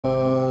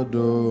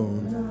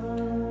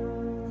Adonai.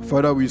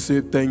 Father, we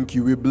say thank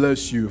you. We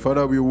bless you.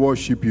 Father, we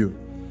worship you.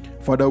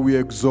 Father, we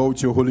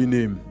exalt your holy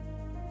name.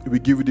 We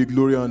give you the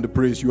glory and the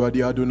praise. You are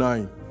the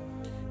Adonai.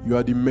 You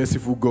are the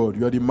merciful God.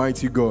 You are the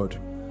mighty God.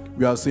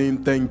 We are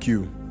saying thank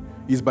you.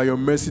 It's by your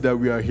mercy that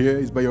we are here.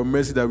 It's by your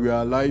mercy that we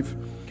are alive.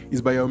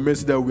 It's by your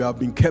mercy that we have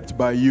been kept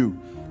by you.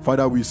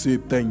 Father, we say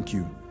thank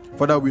you.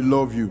 Father, we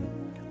love you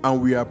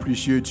and we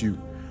appreciate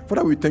you.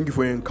 Father, we thank you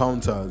for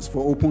encounters,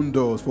 for open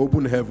doors, for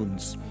open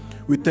heavens.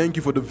 We thank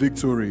you for the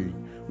victory.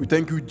 We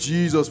thank you,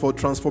 Jesus, for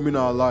transforming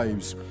our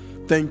lives.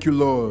 Thank you,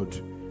 Lord.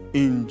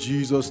 In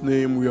Jesus'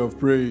 name we have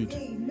prayed.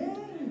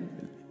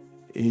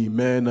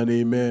 Amen and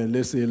amen.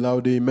 Let's say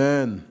loud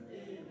amen.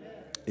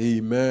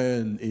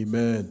 Amen.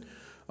 Amen.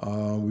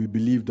 We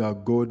believe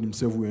that God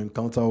himself will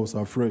encounter us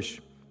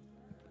afresh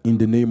in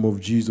the name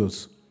of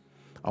Jesus.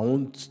 I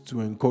want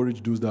to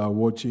encourage those that are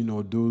watching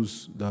or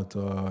those that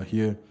are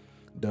here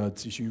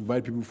that you should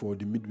invite people for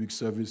the midweek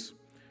service.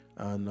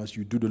 And as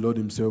you do, the Lord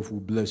himself will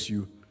bless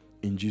you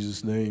in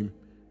Jesus' name.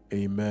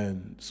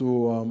 Amen.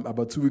 So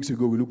about 2 weeks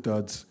ago, we looked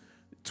at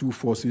two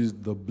forces,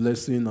 the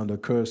blessing and the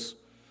curse.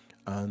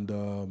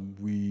 And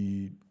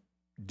we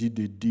did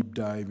a deep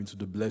dive into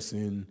the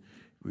blessing.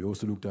 We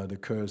also looked at the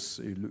curse,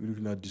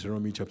 looking at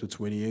Deuteronomy chapter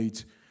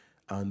 28.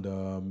 And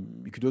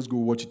you could just go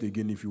watch it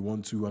again if you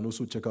want to. And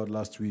also check out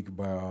last week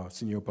by our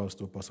senior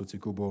pastor, Pastor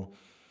Tekobo,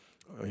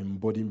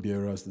 Embodying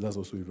Bearers. That's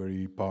also a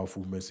very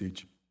powerful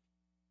message.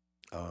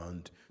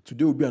 And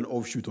today will be an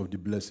offshoot of the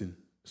blessing.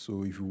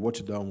 So if you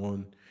watch that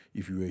one,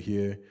 if you were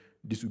here,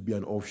 this will be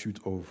an offshoot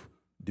of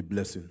the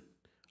blessing.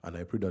 And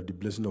I pray that the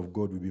blessing of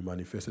God will be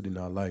manifested in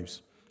our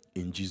lives.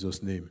 In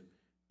Jesus' name,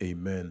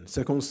 amen.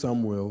 2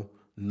 Samuel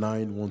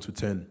 9,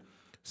 1-10.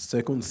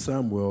 2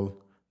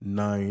 Samuel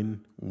 9,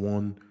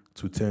 1-10.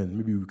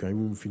 Maybe we can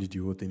even finish the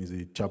whole thing. It's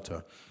a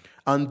chapter.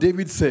 And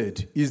David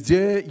said, is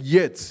there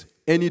yet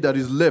any that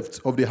is left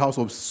of the house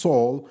of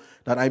Saul,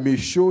 that I may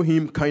show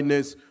him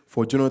kindness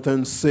for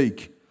Jonathan's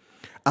sake?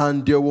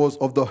 And there was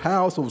of the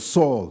house of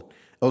Saul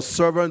a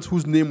servant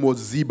whose name was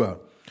Ziba.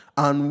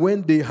 And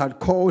when they had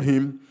called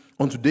him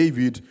unto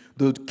David,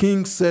 the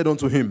king said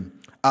unto him,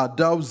 art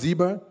thou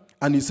Ziba?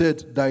 And he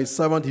said, thy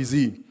servant is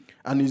he.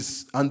 And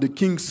the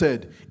king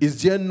said,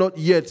 is there not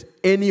yet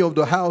any of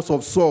the house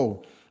of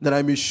Saul, that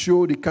I may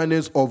show the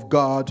kindness of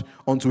God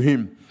unto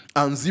him?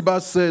 And Ziba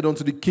said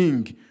unto the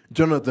king,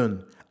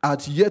 Jonathan,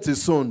 hath yet a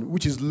son,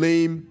 which is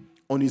lame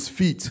on his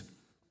feet.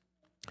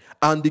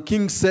 And the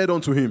king said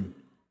unto him,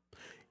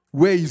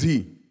 where is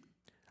he?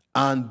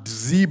 And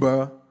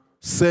Ziba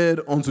said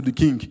unto the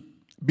king,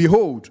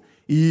 behold,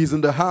 he is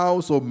in the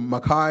house of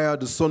Micaiah,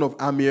 the son of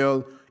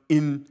Amiel,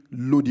 in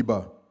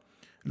Lodibar.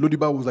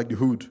 Lodibar was like the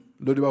hood.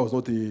 Lodibar was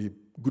not a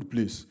good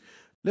place.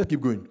 Let's keep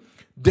going.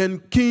 Then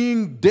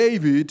King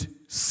David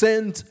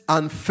sent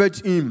and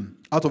fetched him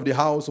out of the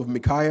house of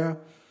Micaiah,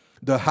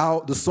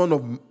 the son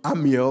of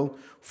Amiel,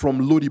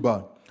 from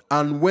Lodibar.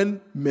 And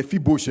when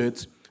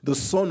Mephibosheth, the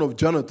son of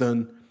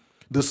Jonathan,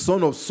 the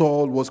son of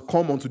Saul, was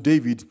come unto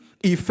David,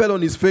 he fell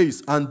on his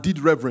face and did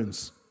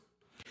reverence.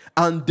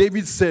 And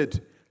David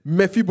said,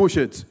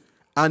 Mephibosheth.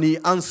 And he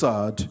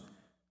answered,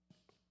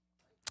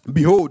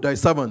 behold, thy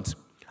servant.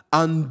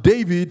 And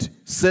David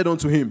said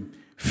unto him,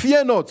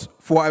 fear not,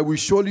 for I will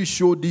surely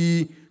show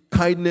thee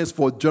kindness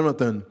for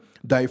Jonathan,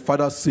 thy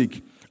father's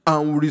sake,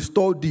 and will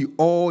restore thee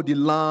all the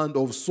land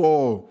of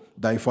Saul,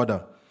 thy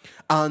father.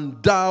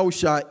 And thou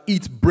shalt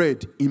eat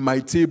bread in my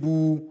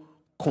table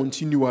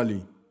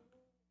continually.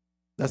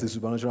 That's a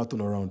supernatural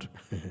turnaround.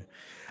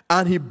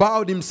 And he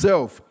bowed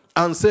himself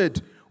and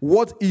said,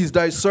 what is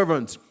thy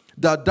servant,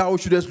 that thou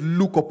shouldest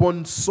look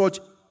upon such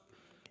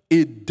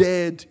a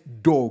dead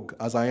dog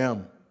as I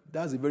am?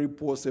 That's a very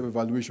poor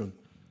self-evaluation.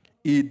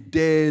 A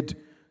dead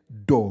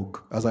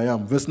dog as I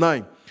am. Verse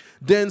 9.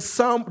 Then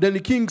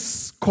the king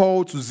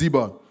called to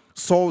Ziba,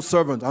 Saul's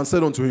servant, and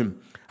said unto him,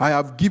 I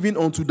have given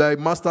unto thy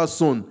master's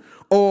son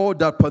all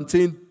that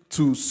pertained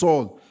to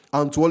Saul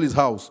and to all his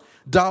house.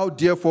 Thou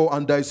therefore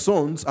and thy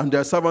sons and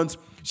thy servants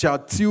shall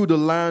till the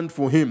land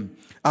for him,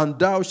 and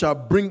thou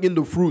shalt bring in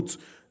the fruit,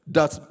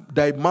 that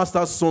thy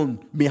master's son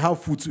may have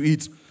food to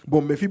eat.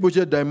 But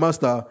Mephibosheth, thy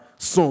master's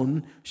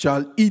son,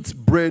 shall eat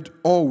bread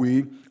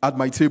always at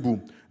my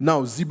table.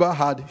 Now Ziba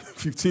had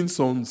 15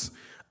 sons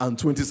and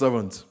 20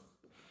 servants.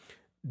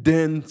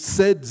 Then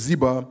said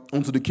Ziba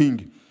unto the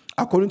king,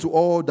 according to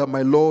all that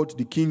my lord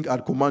the king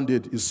had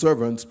commanded his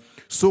servants,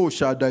 so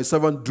shall thy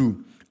servant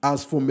do.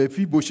 As for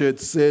Mephibosheth,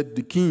 said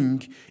the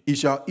king, he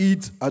shall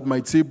eat at my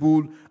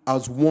table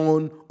as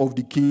one of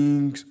the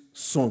king's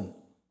son.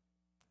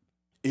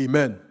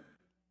 Amen.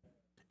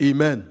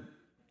 Amen.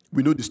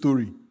 We know the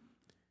story.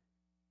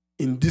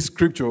 In this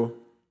scripture,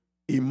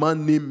 a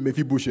man named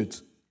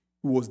Mephibosheth,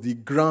 who was the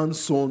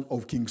grandson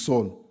of King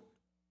Saul,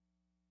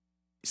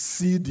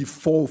 see the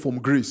fall from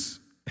grace.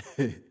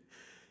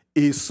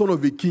 A son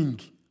of a king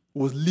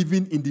was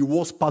living in the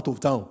worst part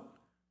of town,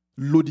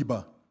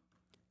 Lodibar.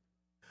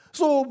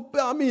 So,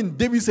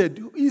 David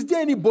said, is there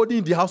anybody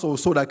in the house of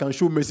Saul that can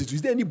show mercy to?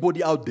 Is there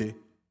anybody out there?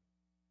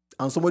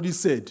 And somebody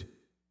said,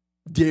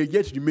 there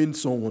yet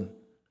remains someone.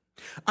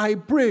 I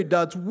pray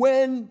that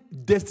when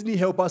destiny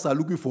helpers are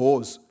looking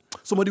for us,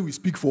 somebody will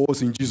speak for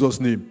us in Jesus'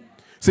 name.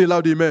 Say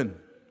loud, amen.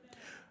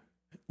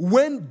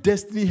 When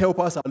destiny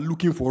helpers are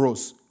looking for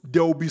us,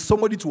 there will be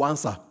somebody to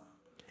answer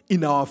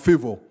in our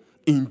favor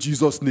in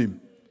Jesus' name.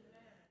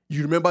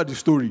 You remember the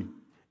story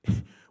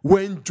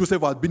when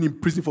Joseph had been in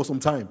prison for some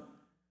time,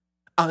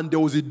 and there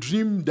was a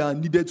dream that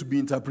needed to be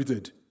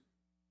interpreted.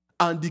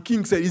 And the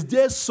king said, is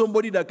there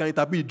somebody that can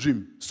interpret a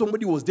dream?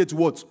 Somebody was there to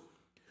what?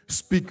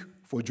 Speak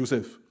for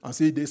Joseph and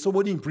say, there's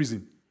somebody in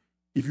prison.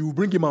 If you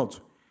bring him out,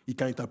 he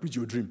can interpret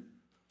your dream.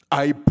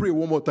 I pray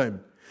one more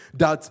time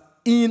that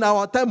in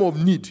our time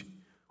of need,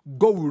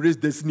 God will raise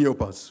destiny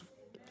helpers.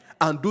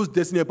 And those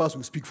destiny helpers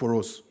will speak for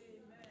us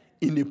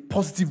in a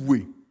positive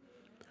way.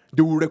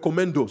 They will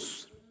recommend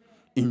us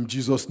in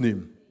Jesus'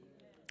 name.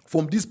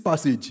 From this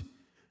passage,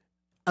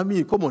 I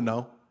mean, come on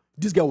now.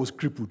 This guy was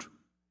crippled.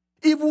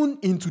 Even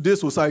in today's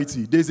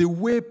society, there's a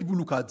way people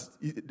look at,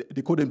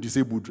 they call them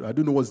disabled. I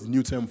don't know what's the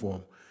new term for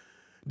them.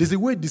 There's a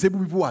way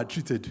disabled people are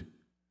treated.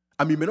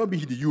 I mean, it may not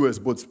be in the US,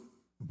 but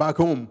back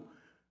home,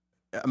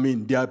 I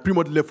mean, they are pretty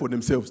much left for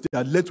themselves. They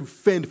are led to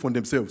fend for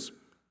themselves.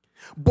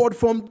 But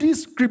from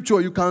this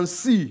scripture, you can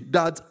see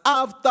that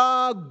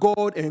after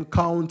God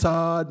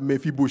encountered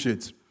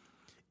Mephibosheth,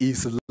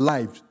 his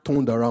life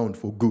turned around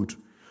for good.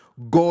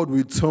 God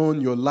will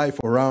turn your life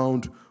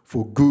around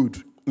for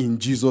good in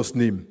Jesus'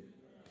 name.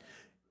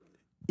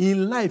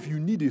 In life, you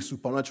need a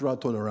supernatural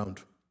turnaround.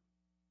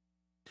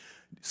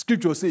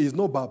 Scripture says it's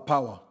not by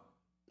power,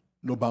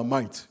 not by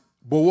might,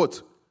 but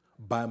what?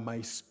 By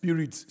my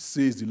spirit,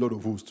 says the Lord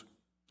of hosts.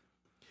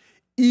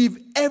 If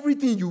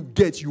everything you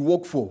get, you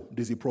work for,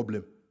 there's a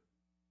problem.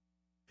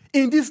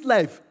 In this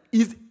life,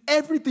 if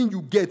everything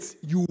you get,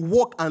 you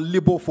work and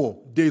labor for,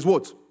 there's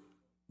what?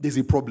 There's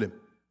a problem.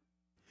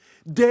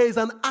 There is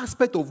an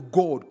aspect of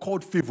God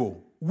called favor,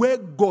 where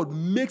God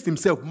makes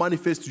himself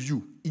manifest to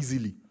you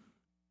easily.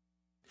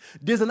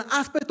 There's an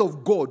aspect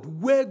of God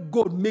where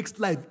God makes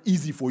life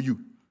easy for you.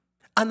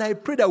 And I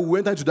pray that we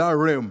enter into that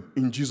realm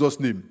in Jesus'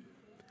 name.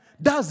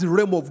 That's the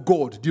realm of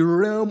God, the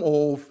realm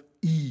of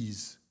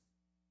ease.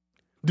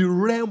 The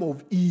realm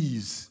of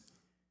ease.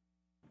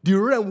 The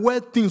realm where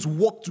things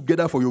work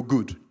together for your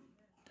good.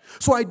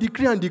 So I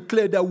decree and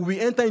declare that we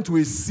will enter into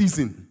a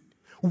season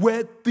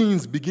where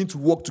things begin to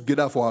work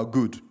together for our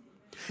good.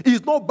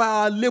 It's not by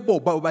our labor,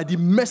 but by the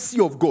mercy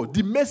of God.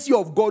 The mercy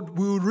of God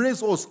will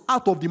raise us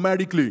out of the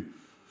miry clay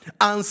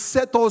and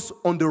set us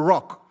on the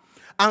rock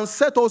and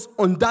set us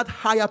on that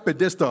higher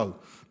pedestal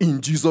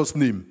in Jesus'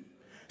 name.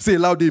 Say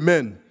loud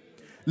amen.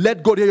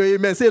 Let God hear your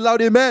amen. Say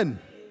loud amen.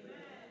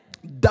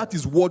 That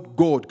is what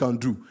God can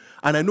do.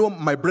 And I know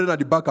my brethren at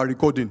the back are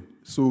recording,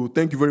 so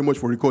thank you very much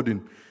for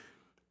recording.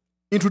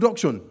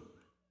 Introduction.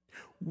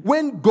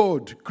 When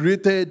God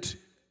created,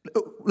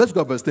 let's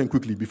go to verse 10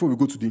 quickly before we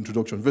go to the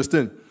introduction. Verse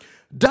 10.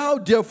 Thou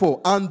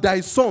therefore and thy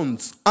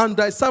sons and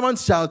thy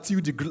servants shall till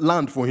the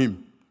land for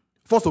him.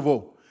 First of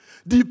all,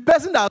 the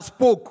person that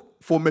spoke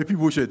for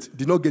Mephibosheth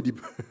did not get the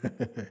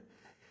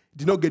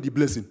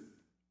blessing.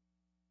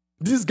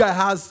 This guy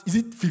has,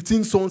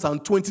 15 sons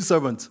and 20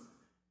 servants.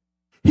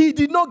 He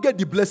did not get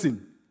the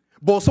blessing,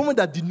 but someone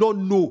that did not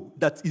know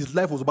that his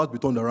life was about to be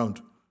turned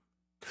around.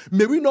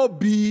 May we not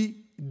be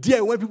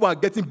there when people are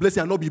getting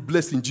blessing and not be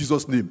blessed in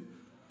Jesus' name.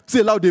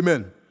 Say loud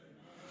amen.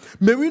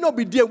 May we not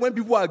be there when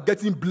people are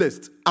getting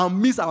blessed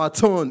and miss our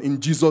turn in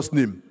Jesus'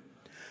 name.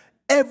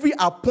 Every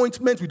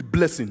appointment with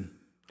blessing,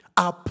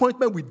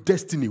 appointment with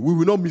destiny, we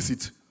will not miss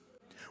it.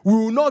 We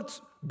will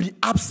not be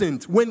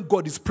absent when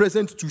God is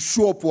present to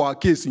show up for our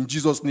case in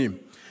Jesus' name.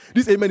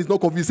 This amen is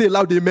not confused. Say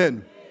loud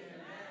amen.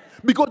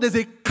 Because there's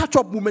a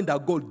catch-up moment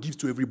that God gives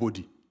to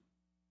everybody.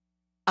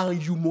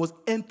 And you must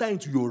enter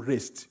into your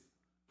rest.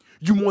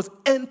 You must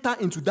enter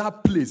into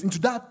that place, into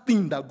that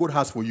thing that God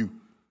has for you.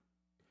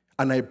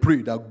 And I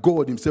pray that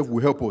God himself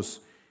will help us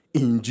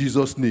in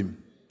Jesus'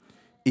 name.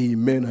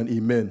 Amen and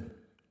amen.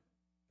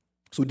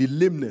 So the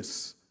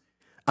lameness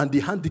and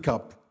the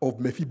handicap of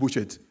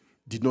Mephibosheth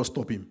did not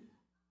stop him.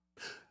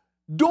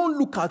 Don't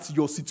look at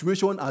your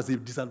situation as a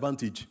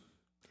disadvantage.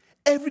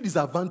 Every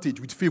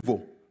disadvantage with favor,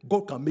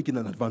 God can make it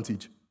an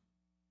advantage.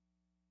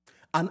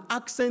 An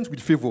accent with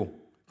favor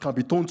can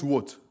be turned to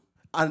what?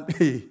 And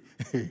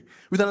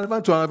with an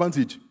advantage to an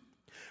advantage.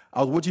 I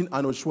was watching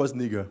Arnold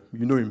Schwarzenegger,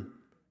 you know him,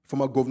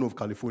 former governor of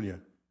California.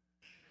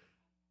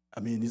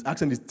 I mean, his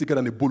accent is thicker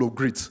than a bowl of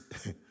grits.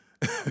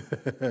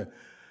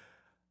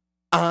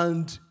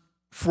 And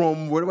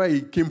from wherever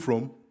he came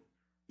from,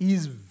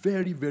 he's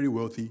very, very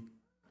wealthy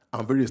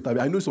and very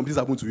established. I know some things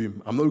happened to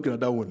him. I'm not looking at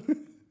that one.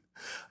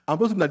 I'm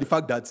just looking at the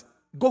fact that,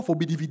 God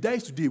forbid, if he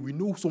dies today, we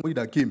know somebody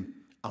that came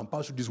and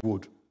passed through this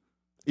world.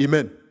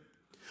 Amen.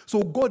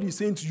 So God is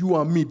saying to you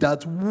and me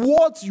that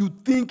what you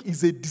think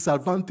is a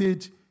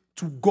disadvantage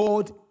to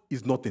God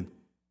is nothing.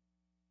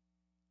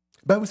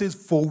 The Bible says,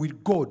 for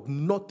with God,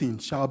 nothing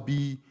shall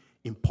be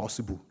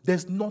impossible.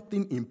 There's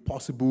nothing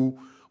impossible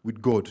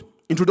with God.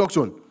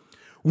 Introduction.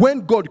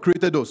 When God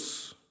created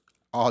us,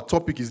 our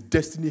topic is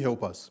destiny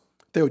helpers.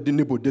 Tell your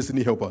neighbor,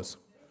 destiny helpers.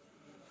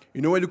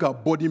 You know, when you look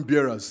at burden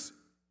bearers,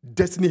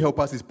 destiny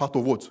helpers is part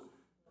of what?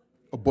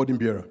 A burden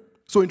bearer.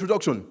 So,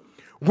 introduction.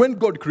 When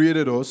God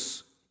created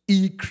us,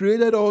 He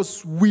created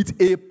us with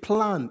a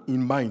plan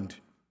in mind.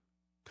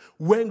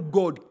 When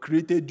God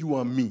created you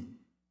and me,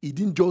 He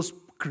didn't just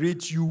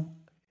create you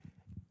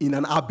in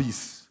an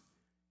abyss.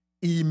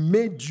 He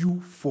made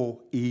you for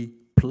a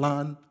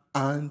plan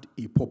and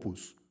a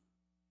purpose.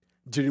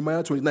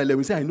 Jeremiah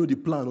 29:11 says, I know the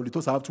plan or the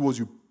thoughts I have towards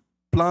you.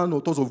 Plan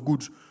or thoughts of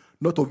good,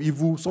 not of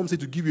evil. Some say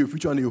to give you a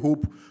future and a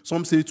hope.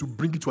 Some say to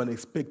bring you to an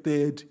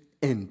expected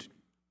end.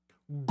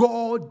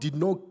 God did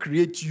not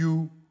create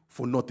you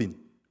for nothing.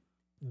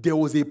 There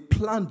was a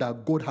plan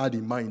that God had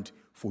in mind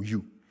for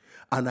you.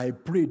 And I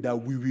pray that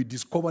we will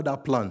discover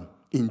that plan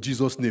in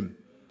Jesus' name.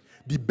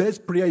 The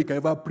best prayer you can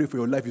ever pray for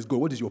your life is, God,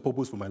 what is your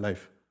purpose for my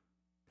life?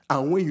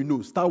 And when you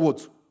know, start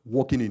what?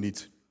 Walking in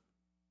it.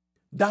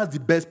 That's the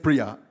best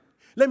prayer.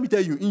 Let me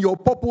tell you, in your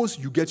purpose,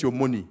 you get your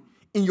money.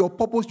 In your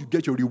purpose, you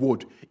get your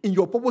reward. In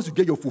your purpose, you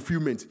get your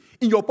fulfillment.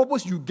 In your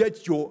purpose, you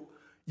get your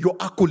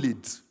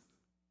accolades.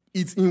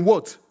 It's in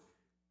what?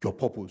 Your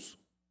purpose.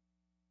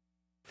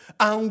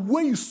 And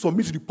when you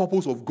submit to the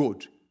purpose of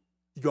God,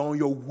 you're on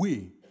your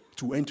way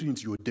to entering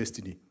into your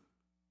destiny.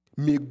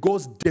 May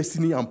God's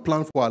destiny and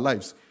plan for our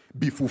lives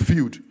be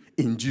fulfilled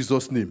in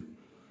Jesus' name.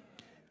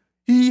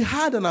 He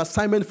had an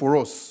assignment for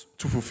us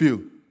to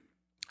fulfill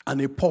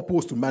and a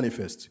purpose to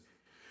manifest,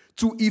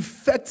 to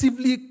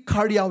effectively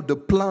carry out the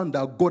plan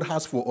that God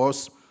has for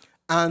us.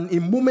 And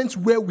in moments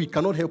where we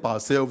cannot help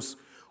ourselves,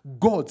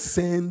 God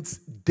sends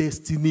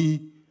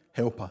destiny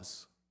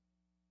helpers.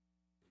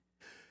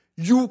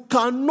 You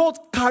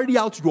cannot carry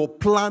out your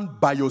plan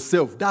by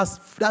yourself. That's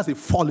a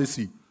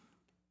fallacy.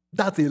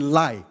 That's a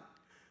lie.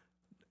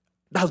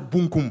 That's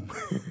bunkum.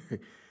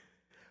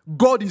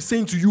 God is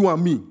saying to you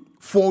and me,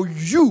 for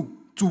you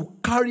to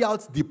carry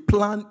out the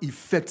plan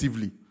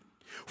effectively,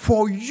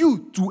 for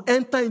you to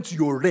enter into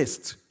your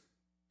rest,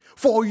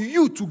 for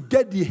you to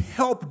get the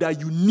help that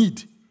you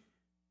need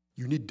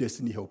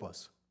destiny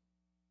helpers.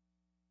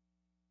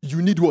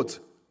 You need what?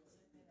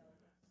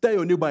 Tell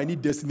your neighbor, I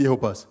need destiny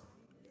helpers.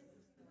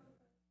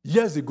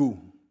 Years ago,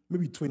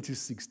 maybe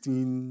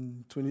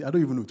 2016, I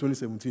don't even know,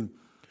 2017,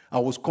 I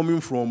was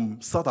coming from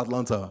South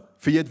Atlanta,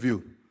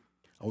 Fayetteville.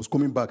 I was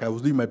coming back. I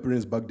was leaving my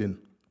parents back then.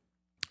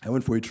 I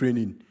went for a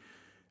training,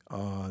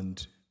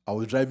 and I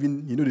was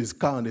driving, there's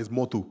car and there's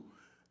moto.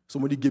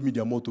 Somebody gave me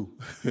their motto.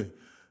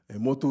 A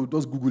motto,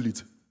 just Google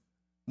it.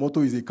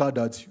 Motto is a car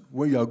that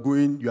when you are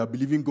going, you are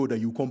believing God that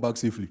you come back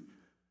safely.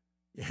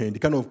 And the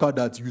kind of car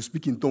that you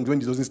speak in tongues when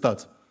it doesn't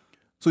start.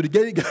 So the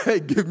guy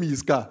gave me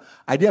his car.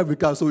 I didn't have a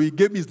car, so he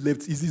gave me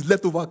his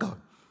leftover car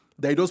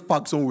that he just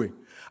parked somewhere.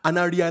 And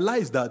I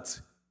realized that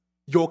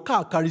your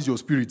car carries your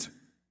spirit.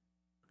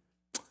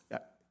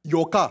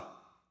 Your car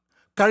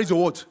carries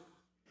your what?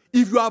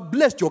 If you are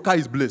blessed, your car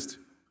is blessed.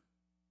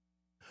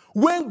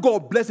 When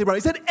God blessed Abraham,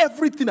 he said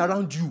everything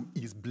around you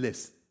is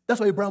blessed.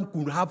 That's why Abraham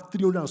could have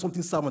 300 and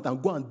something servants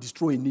and go and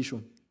destroy a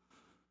nation.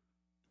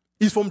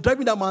 It's from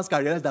driving that man's car,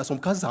 I realized that some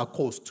cars are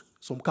cursed.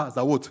 Some cars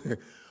are what?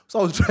 So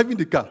I was driving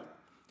the car.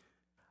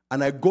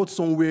 And I got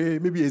somewhere,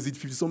 maybe exit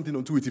 50-something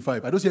on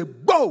 285. I just said,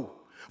 whoa!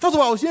 First of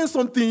all, I was hearing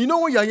something. You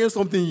know when you're hearing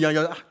something,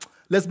 you're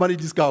let's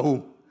manage this car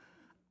home.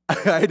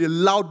 I had a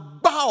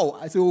loud bow.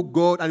 I said, oh,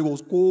 God. And it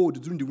was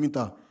cold during the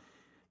winter.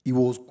 It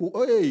was cold.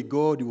 Hey,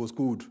 God, it was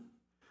cold.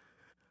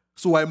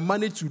 So I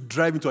managed to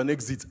drive into an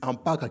exit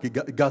and park at a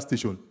gas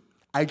station.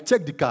 I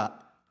checked the car.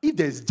 If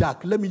there's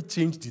jack, let me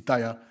change the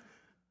tire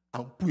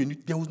and put in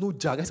it. There was no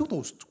jack. I said,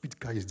 what a stupid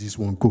car is this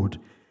one, God?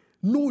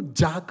 No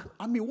jack.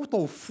 I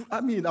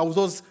was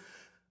just...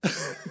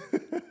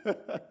 And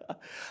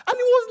it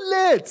was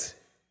late.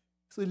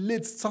 So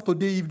late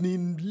Saturday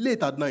evening,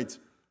 late at night.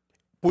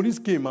 Police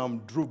came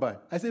and drove by.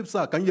 I said,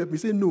 sir, can you help me? He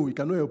said, no, he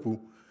cannot help you.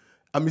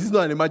 I mean, this is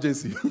not an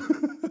emergency.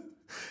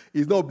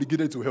 He's not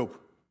obligated to help.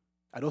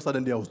 I just sat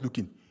there, I was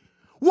looking.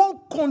 One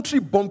country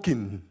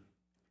bumpkin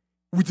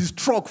with his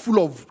truck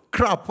full of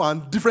crap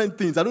and different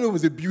things. I don't know if it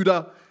was a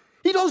builder.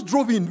 He just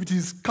drove in with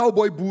his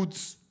cowboy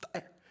boots.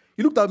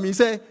 He looked at me, he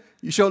said,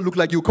 you sure look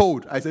like you're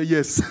cold. I said,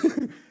 yes.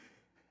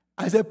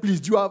 I said, please,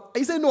 do you have...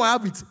 He said, no, I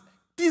have it.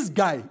 This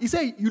guy, he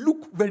said, you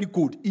look very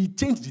cold. He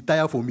changed the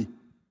tire for me.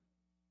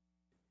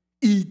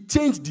 He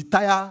changed the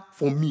tire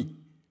for me.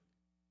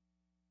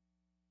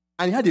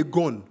 And he had a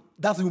gun.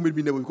 That's who made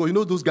me nervous, because you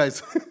know those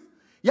guys.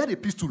 He had a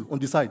pistol on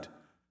the side.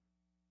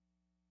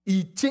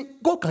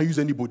 God can use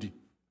anybody.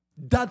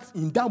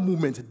 In that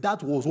moment,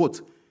 that was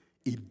what?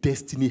 A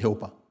destiny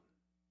helper.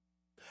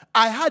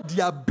 I had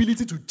the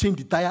ability to change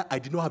the tire. I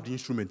did not have the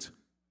instrument.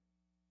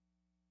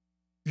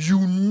 You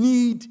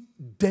need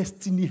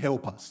destiny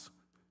helpers.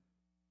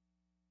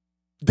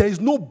 There is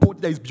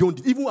nobody that is beyond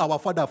it. Even our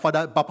father,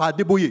 Papa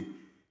Adeboye,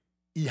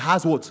 he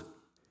has what?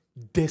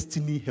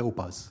 Destiny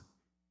helpers.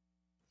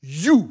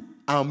 You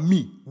and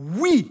me,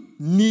 we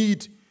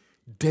need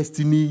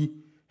destiny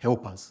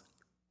helpers.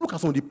 Look at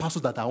some of the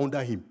pastors that are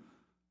under him.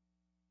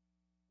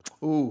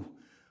 Oh,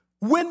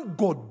 when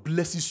God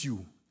blesses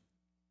you,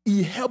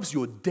 he helps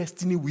your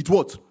destiny with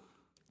what?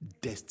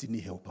 Destiny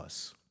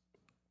helpers.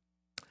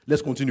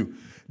 Let's continue.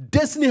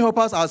 Destiny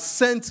helpers are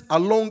sent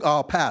along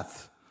our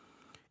path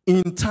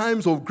in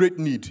times of great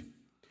need.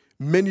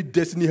 Many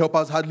destiny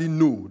helpers hardly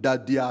know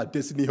that they are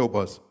destiny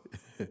helpers.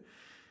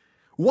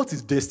 What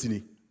is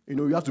destiny?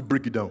 You have to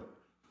break it down.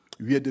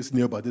 You hear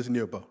destiny helper, destiny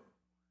helper.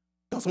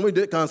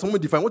 Can someone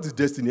define what is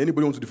destiny?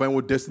 Anybody want to define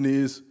what destiny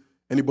is?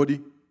 Anybody?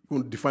 You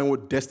want to define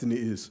what destiny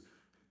is?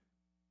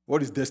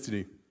 What is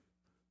destiny?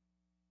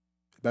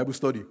 Bible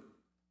study.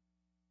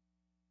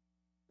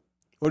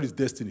 What is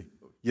destiny?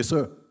 Yes,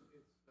 sir.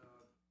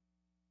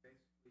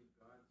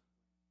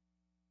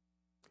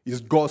 It's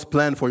God's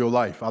plan for your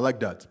life. I like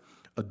that.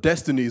 A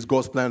destiny is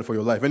God's plan for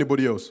your life.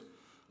 Anybody else?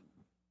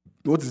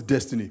 What is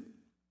destiny?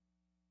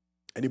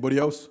 Anybody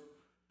else?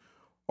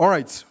 All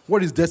right.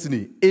 What is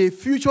destiny? A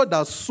future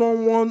that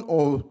someone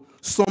or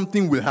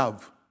something will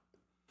have.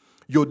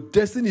 Your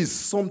destiny is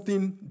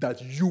something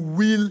that you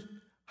will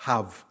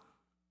have.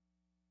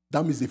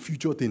 That means a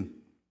future thing.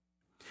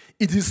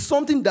 It is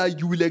something that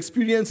you will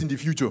experience in the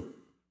future.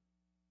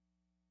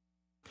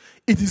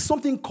 It is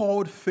something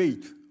called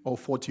faith or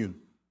fortune.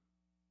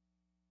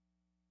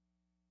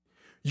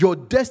 Your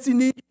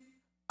destiny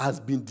has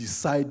been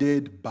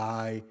decided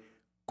by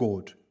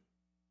God.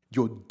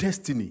 Your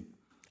destiny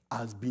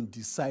has been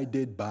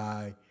decided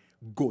by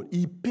God.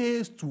 It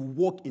pays to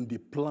walk in the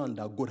plan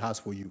that God has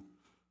for you.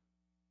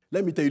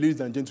 Let me tell you,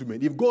 ladies and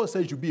gentlemen, if God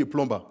says you be a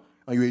plumber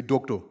and you're a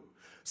doctor,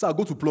 so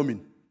go to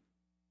plumbing,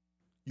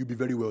 you'll be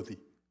very wealthy.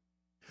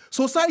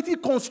 Society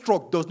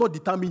construct does not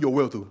determine your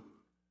wealth.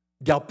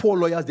 There are poor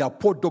lawyers, there are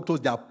poor doctors,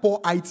 there are poor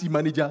IT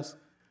managers.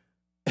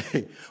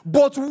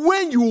 But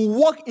when you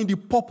walk in the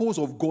purpose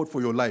of God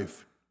for your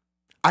life,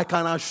 I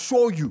can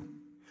assure you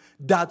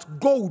that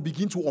God will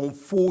begin to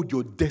unfold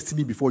your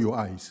destiny before your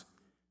eyes.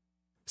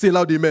 Say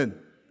loud, amen.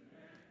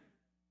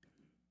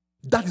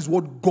 That is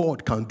what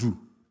God can do.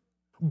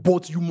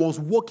 But you must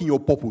walk in your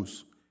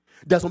purpose.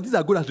 There are some things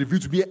that God has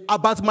revealed to me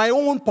about my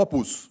own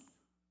purpose.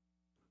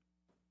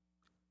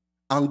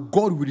 And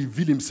God will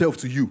reveal himself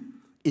to you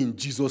in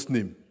Jesus'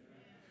 name.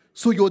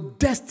 So your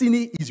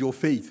destiny is your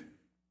faith.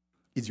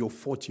 It's your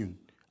fortune.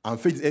 And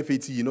faith is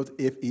F-A-T, not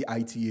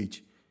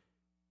F-A-I-T-H.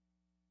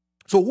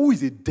 So who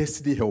is a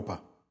destiny helper?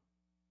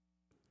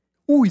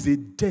 Who is a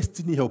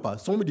destiny helper?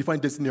 Someone define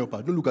destiny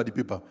helper. Don't look at the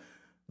paper.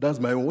 That's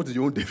my own. What is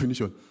your own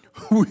definition?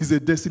 Who is a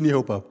destiny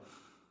helper?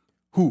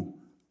 Who?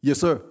 Yes,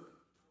 sir.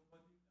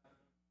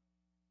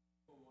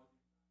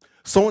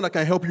 Someone that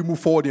can help you move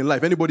forward in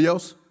life. Anybody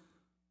else?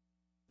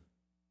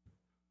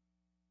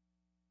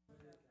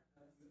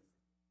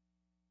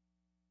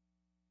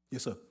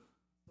 Yes, sir.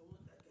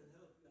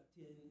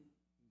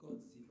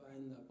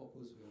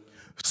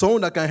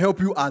 Someone that can help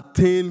you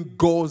attain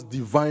God's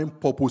divine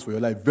purpose for your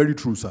life. Very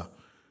true, sir.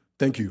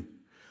 Thank you.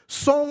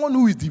 Someone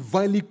who is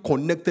divinely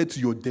connected to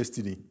your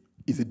destiny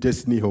is a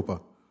destiny helper.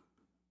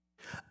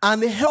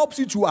 And it helps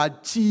you to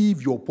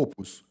achieve your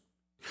purpose.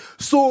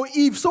 So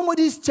if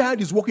somebody's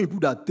child is working with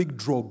people that take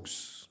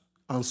drugs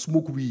and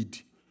smoke weed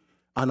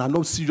and are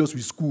not serious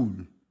with school,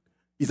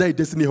 is that a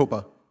destiny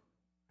helper?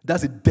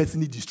 That's a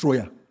destiny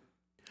destroyer.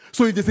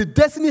 So if there's a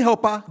destiny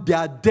helper, there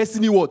are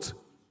destiny what?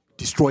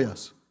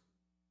 Destroyers.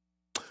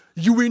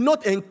 You will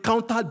not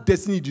encounter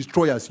destiny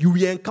destroyers. You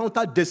will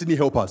encounter destiny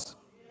helpers.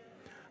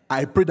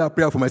 I pray that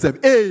prayer for myself.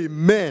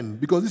 Amen.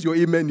 Because this your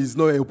amen is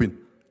not helping.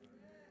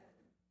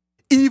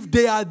 If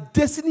they are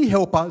destiny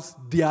helpers,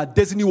 they are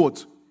destiny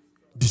what?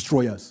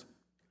 Destroyers.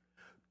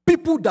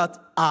 People that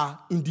are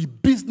in the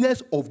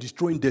business of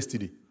destroying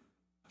destiny.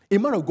 A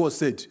man of God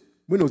said,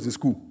 when I was in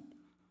school,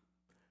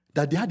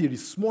 that they had a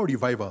small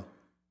revival.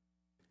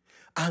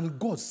 And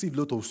God saved a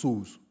lot of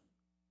souls.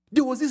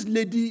 There was this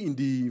lady in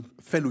the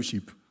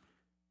fellowship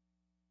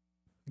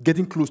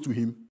getting close to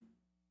him.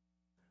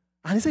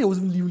 And he said he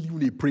wasn't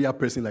even a prayer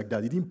person like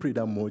that. He didn't pray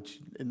that much.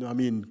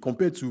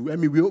 Compared to,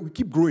 we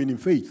keep growing in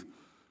faith.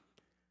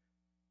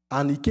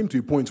 And he came to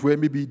a point where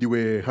maybe they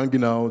were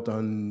hanging out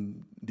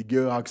and the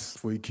girl asked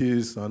for a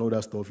kiss and all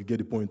that stuff. You get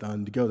the point.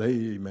 And the girl was like,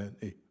 hey, man,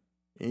 hey,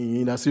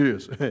 ain't that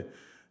serious?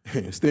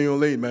 Stay on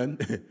lane, man.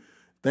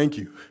 Thank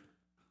you.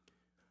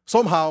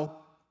 Somehow,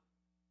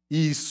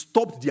 he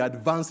stopped the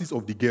advances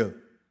of the girl.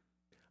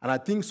 And I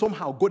think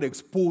somehow God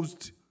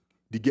exposed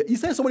the girl. He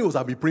said somebody was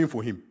have been praying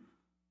for him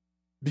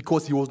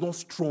because he was not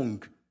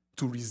strong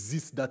to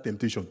resist that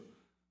temptation.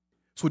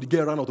 So the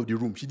girl ran out of the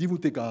room. She didn't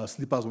even take her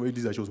slippers or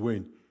anything that she was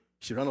wearing.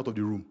 She ran out of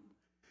the room.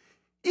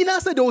 He now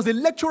said there was a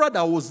lecturer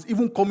that was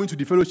even coming to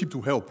the fellowship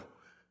to help.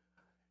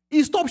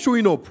 He stopped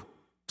showing up.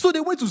 So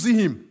they went to see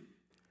him.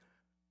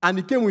 And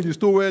he came with his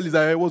towel. He's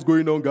like, hey, what's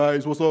going on,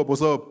 guys? What's up?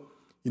 What's up?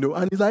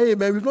 And he's like, hey,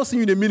 man, we've not seen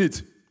you in a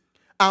minute.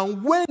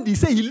 And when he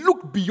said he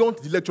looked beyond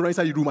the lecturer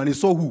inside the room and he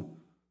saw who?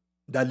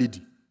 That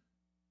lady.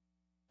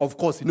 Of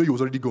course, he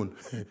was already gone.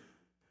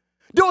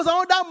 There was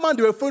another man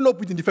they were following up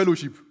with in the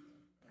fellowship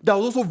that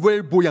was also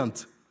very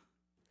buoyant.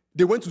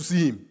 They went to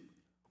see him.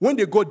 When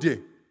they got there,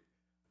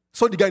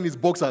 saw the guy in his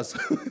boxers.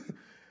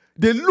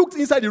 They looked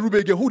inside the room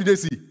again. Who did they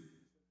see?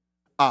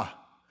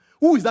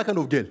 Who is that kind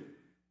of girl?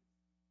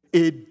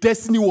 A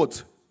destiny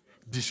what?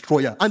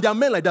 Destroyer. And there are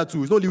men like that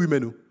too. It's not only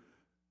women. No.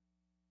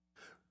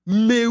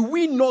 May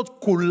we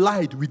not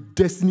collide with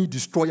destiny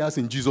destroyers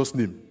in Jesus'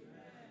 name.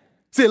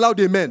 Say loud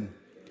amen.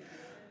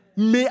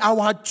 May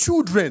our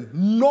children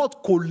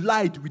not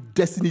collide with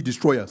destiny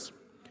destroyers.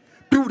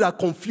 People that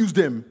confuse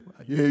them.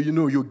 Yeah, you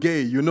know, you're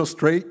gay, you're not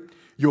straight,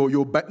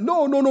 you're bad.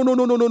 No.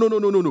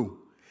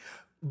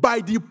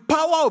 By the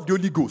power of the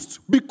Holy Ghost,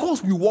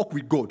 because we walk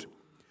with God,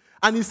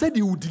 and He said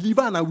He will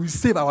deliver and I will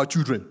save our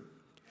children.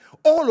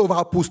 All of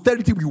our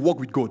posterity will walk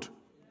with God.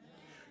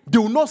 They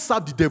will not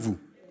serve the devil.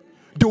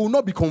 They will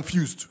not be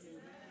confused.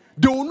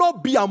 They will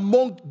not be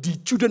among the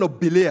children of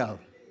Belial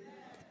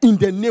in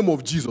the name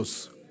of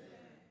Jesus.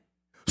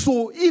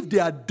 So if they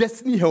are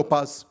destiny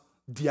helpers,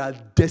 they are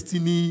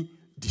destiny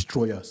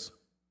destroyers.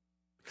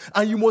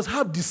 And you must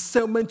have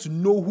discernment to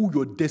know who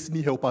your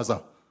destiny helpers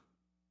are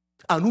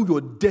and who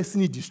your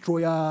destiny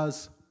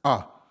destroyers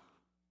are.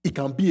 It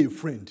can be a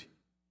friend.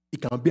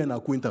 It can be an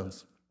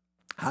acquaintance.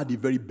 I had a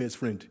very best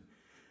friend.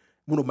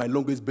 One of my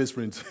longest best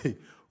friends,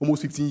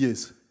 almost 15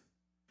 years.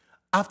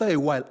 After a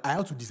while, I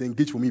had to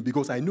disengage from him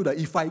because I knew that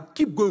if I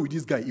keep going with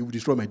this guy, he will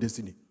destroy my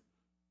destiny.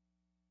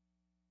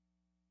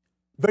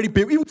 Very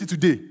painful. Even to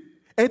today,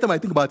 anytime I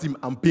think about him,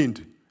 I'm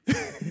pained.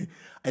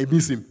 I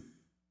miss him.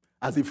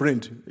 As a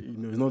friend,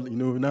 it's not,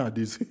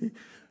 nowadays,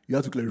 you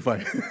have to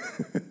clarify.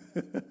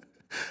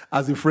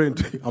 As a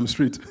friend, I'm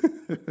straight.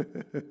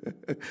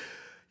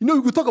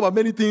 We could talk about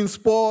many things,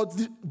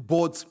 sports,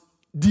 but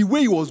the way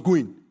he was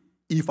going,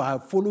 if I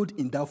had followed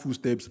in that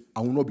footsteps,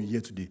 I will not be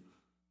here today.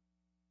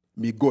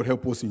 May God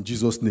help us in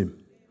Jesus' name.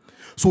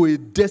 So a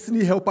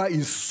destiny helper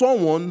is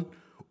someone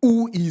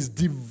who is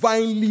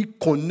divinely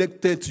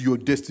connected to your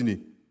destiny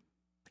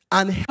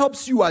and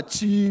helps you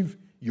achieve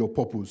your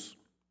purpose.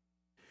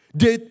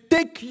 They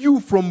take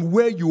you from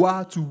where you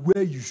are to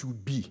where you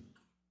should be.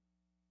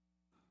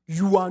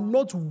 You are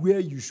not where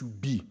you should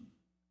be.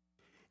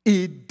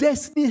 A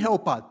destiny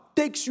helper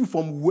takes you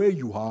from where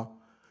you are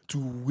to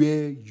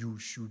where you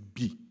should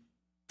be.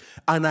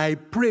 And I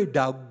pray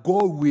that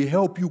God will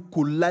help you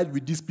collide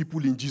with these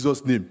people in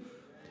Jesus' name.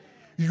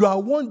 You are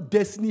one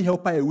destiny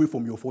helper away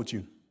from your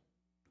fortune.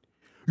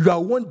 You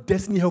are one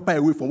destiny helper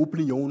away from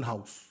opening your own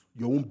house,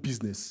 your own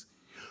business.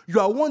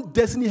 You are one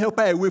destiny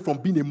helper away from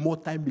being a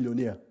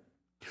multi-millionaire.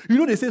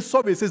 They say,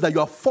 survey says that you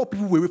are 4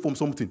 people away from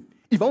something.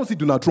 If I want to see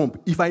Donald Trump,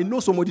 if I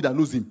know somebody that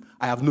knows him,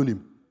 I have known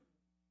him.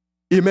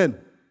 Amen.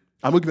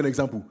 I'm going to give an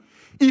example.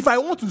 If I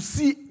want to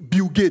see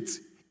Bill Gates,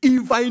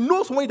 if I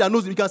know somebody that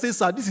knows him, you can say,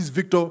 sir, this is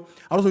Victor.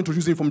 I want to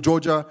introduce him from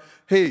Georgia.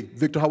 Hey,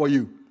 Victor, how are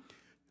you?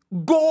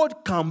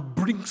 God can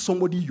bring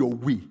somebody your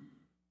way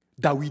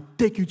that will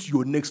take you to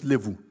your next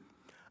level.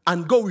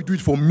 And God will do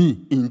it for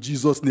me in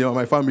Jesus' name and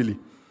my family.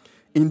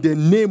 In the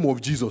name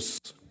of Jesus.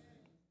 Thank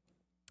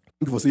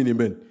you for saying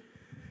amen.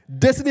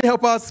 Destiny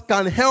helpers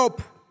can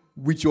help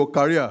with your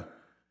career,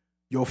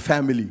 your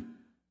family,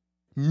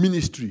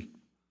 ministry,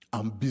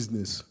 and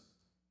business.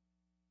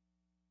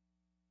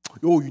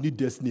 Oh, you need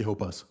destiny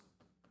helpers.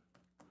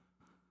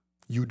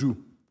 You do.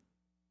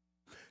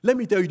 Let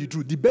me tell you the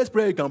truth. The best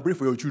prayer you can pray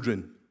for your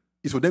children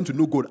is for them to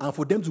know God and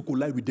for them to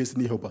collide with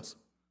destiny helpers.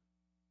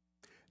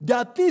 There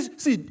are things,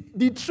 see,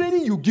 the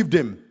training you give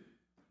them,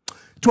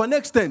 to an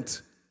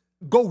extent,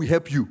 God will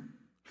help you.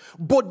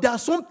 But there are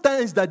some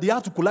times that they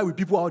have to collide with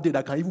people out there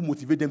that can even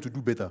motivate them to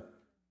do better.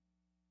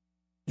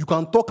 You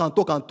can talk,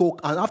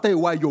 and after a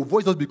while, your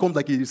voice just becomes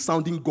like a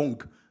sounding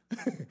gong.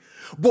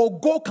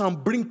 But God can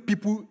bring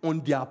people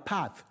on their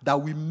path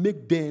that will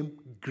make them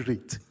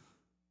great.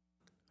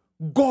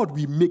 God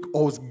will make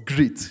us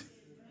great.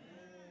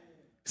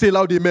 Say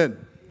loud, amen.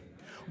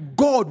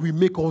 God will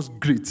make us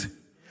great.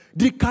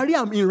 The career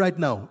I'm in right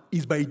now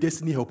is by a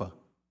destiny helper.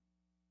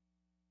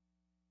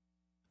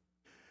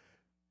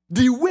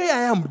 The way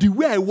I am, the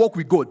way I walk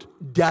with God,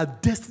 there are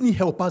destiny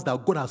helpers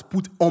that God has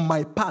put on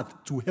my path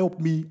to help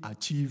me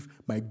achieve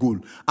my goal.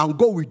 And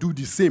God will do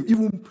the same,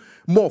 even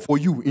more for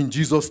you in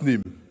Jesus'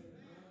 name.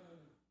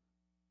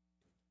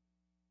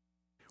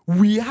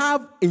 We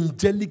have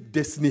angelic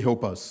destiny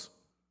helpers.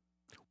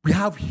 We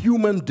have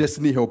human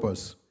destiny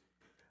helpers.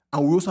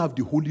 And we also have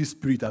the Holy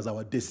Spirit as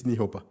our destiny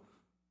helper.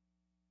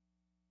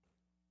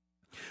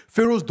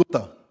 Pharaoh's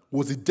daughter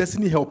was a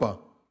destiny helper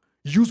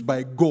used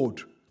by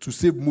God to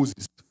save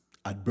Moses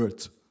at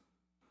birth.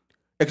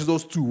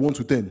 Exodus 2, 1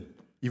 to 10.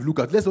 If you look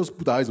at, let's just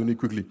put our eyes on it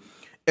quickly.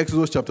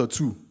 Exodus chapter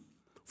 2,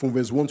 from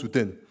verse 1 to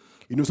 10.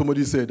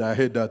 Somebody said, I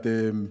heard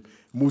that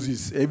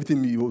Moses,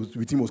 everything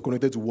with him was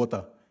connected to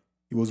water.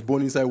 He was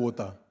born inside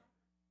water.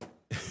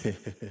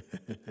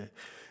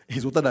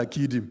 It's water that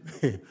killed him.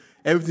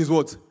 Everything's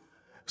what?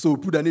 So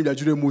put the name that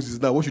children Moses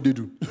now. What should they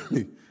do?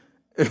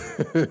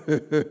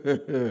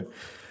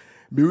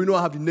 May we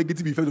not have the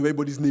negative effect of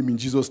everybody's name in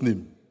Jesus'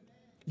 name.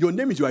 Your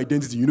name is your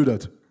identity. You know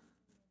that.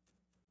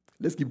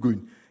 Let's keep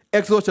going.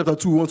 Exodus chapter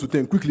 2, 1 to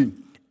 10. Quickly.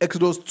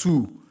 Exodus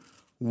 2,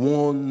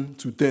 1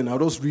 to 10. I'll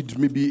just read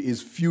maybe a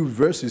few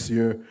verses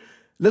here.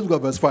 Let's look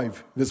at verse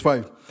 5. Verse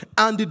 5.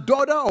 And the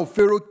daughter of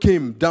Pharaoh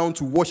came down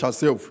to wash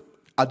herself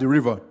at the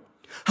river.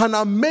 And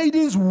her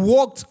maidens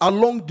walked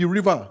along the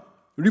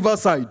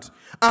riverside.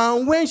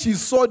 And when she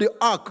saw the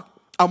ark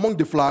among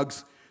the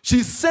flags,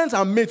 She sent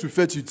her maid to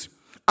fetch it.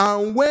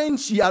 And when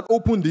she had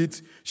opened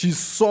it, she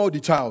saw the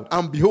child.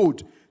 And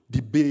behold,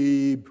 the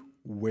babe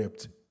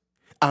wept.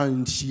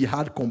 And she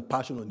had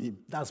compassion on him.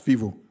 That's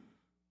favor.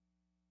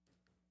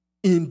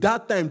 In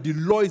that time, the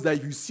law is that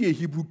if you see a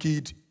Hebrew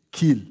kid,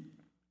 kill.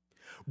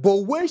 But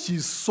when she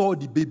saw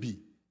the baby,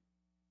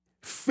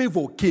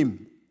 favor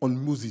came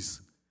on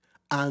Moses.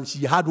 And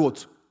she had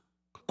what?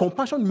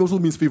 Compassion also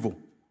means favor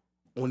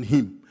on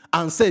him.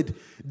 And said,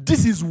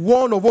 this is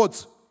one of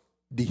what?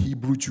 The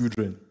Hebrew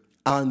children.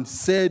 And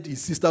said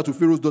his sister to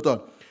Pharaoh's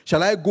daughter,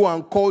 shall I go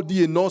and call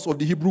thee a nurse of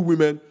the Hebrew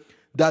women,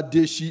 that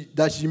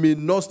she may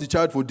nurse the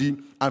child for thee?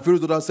 And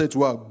Pharaoh's daughter said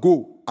to her,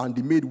 go. And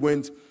the maid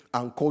went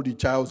and called the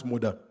child's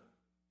mother.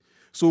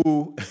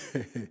 So,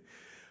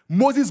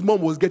 Moses'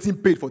 mom was getting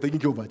paid for taking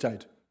care of her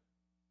child.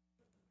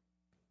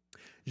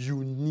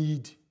 You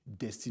need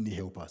destiny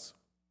helpers.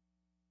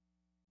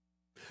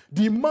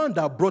 The man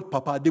that brought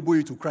Papa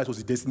Adeboye to Christ was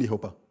a destiny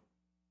helper.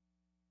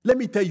 Let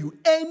me tell you,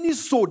 any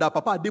soul that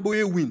Papa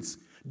Adeboye wins,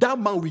 that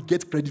man will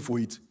get credit for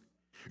it.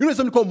 You know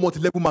something called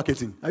multi-level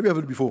marketing? Have you ever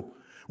heard it before?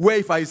 Where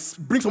if I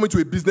bring someone to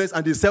a business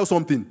and they sell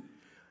something,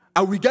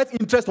 and we get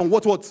interest on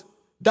what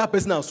that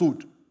person has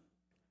sold.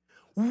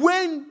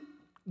 When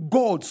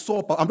God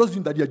saw, I'm just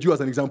using that Jew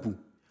as an example,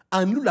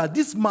 and knew that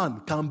this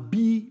man can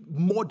be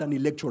more than a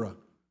lecturer,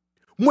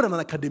 more than an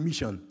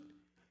academician,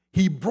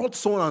 he brought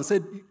someone and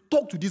said,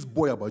 talk to this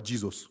boy about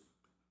Jesus.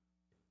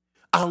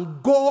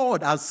 And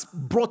God has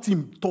brought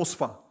him thus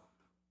far.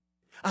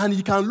 And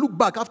he can look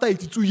back after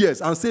 82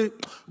 years and say,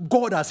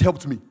 God has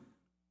helped me.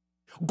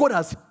 God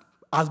has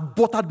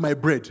buttered my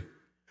bread.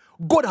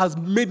 God has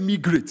made me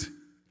great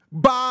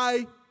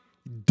by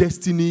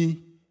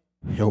destiny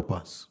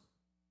helpers.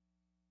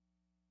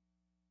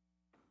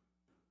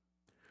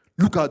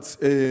 Look at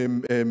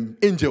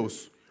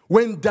angels.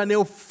 When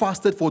Daniel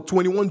fasted for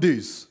 21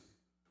 days,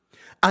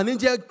 an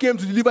angel came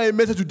to deliver a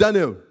message to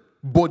Daniel.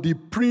 But the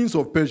prince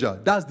of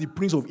Persia, that's the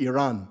prince of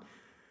Iran.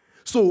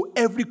 So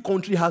every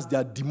country has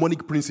their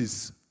demonic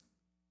princes.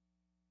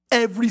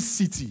 Every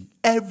city,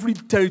 every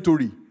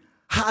territory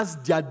has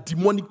their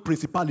demonic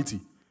principality.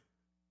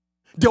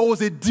 There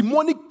was a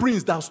demonic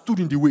prince that stood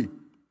in the way.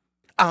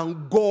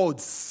 And God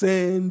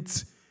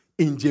sent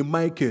Angel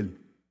Michael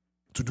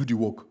to do the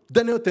work.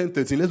 Daniel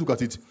 10:13, let's look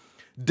at it.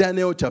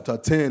 Daniel chapter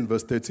 10,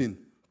 verse 13.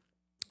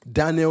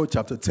 Daniel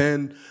chapter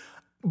 10.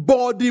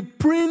 But the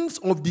prince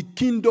of the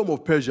kingdom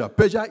of Persia,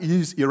 Persia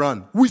is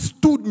Iran,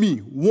 withstood me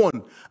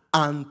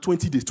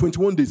 120 days,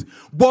 21 days.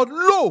 But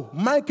lo,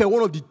 Michael,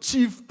 one of the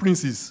chief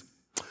princes,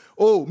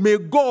 oh, may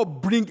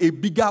God bring a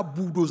bigger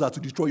bulldozer to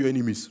destroy your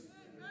enemies.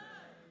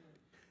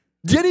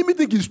 The enemy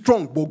think he's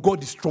strong, but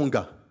God is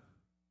stronger.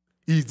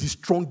 He is the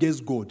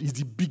strongest God. He's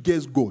the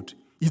biggest God.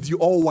 He's the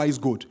all-wise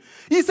God.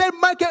 He said,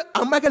 Michael,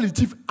 and Michael is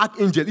the chief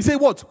archangel. He said,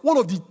 what? One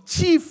of the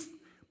chief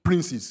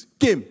princes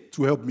came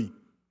to help me.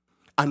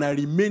 And I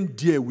remained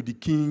there with the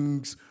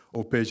kings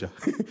of Persia.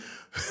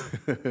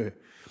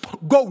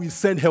 God will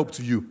send help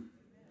to you.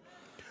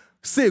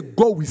 Say,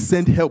 God will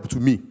send help to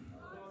me.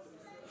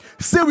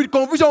 Say with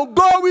conviction,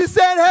 God will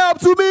send help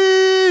to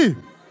me.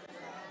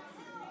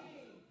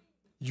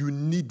 You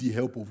need the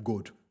help of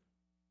God.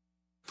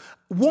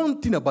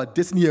 One thing about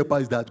destiny helper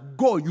is that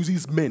God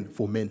uses men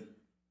for men.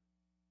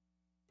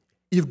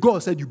 If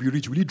God said you'll be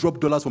rich, will he drop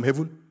dollars from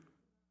heaven?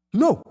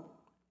 No.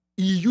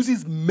 He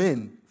uses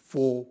men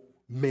for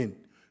men.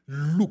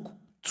 Luke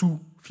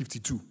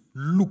 2:52.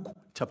 Luke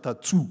chapter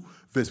 2,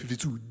 verse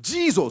 52.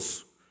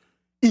 Jesus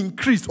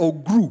increased or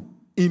grew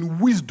in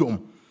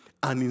wisdom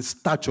and in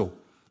stature,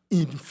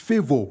 in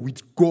favor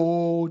with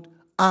God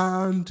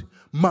and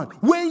man.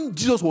 When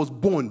Jesus was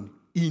born,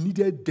 he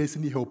needed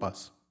destiny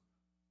helpers.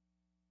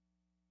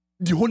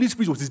 The Holy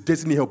Spirit was his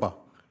destiny helper.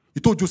 He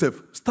told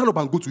Joseph, stand up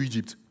and go to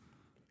Egypt.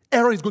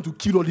 Aaron is going to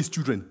kill all his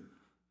children.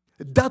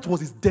 That was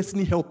his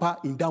destiny helper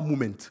in that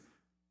moment.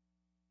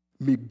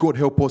 May God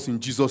help us in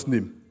Jesus'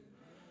 name.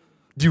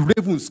 The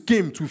ravens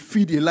came to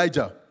feed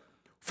Elijah.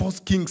 1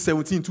 Kings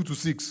 17,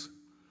 2-6.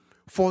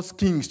 1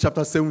 Kings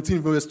chapter 17,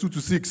 verse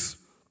 2-6.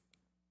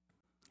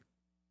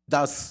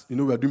 That's,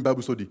 we are doing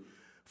Bible study.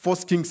 1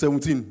 Kings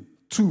 17,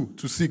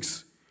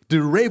 2-6.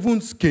 The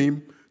ravens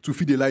came to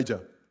feed Elijah.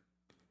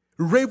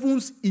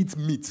 Ravens eat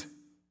meat.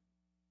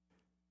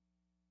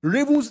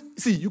 Ravens,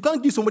 see, you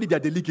can't give somebody their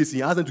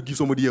delicacy and ask them to give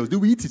somebody else. They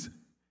will eat it.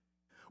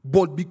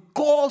 But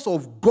because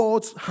of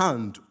God's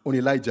hand on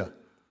Elijah,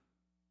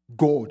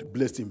 God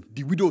blessed him.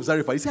 The widow of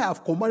Zarephath, he said, I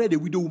have commanded a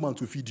widow woman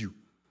to feed you.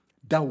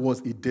 That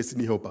was a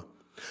destiny helper.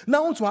 Now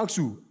I want to ask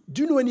you,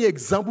 do you know any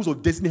examples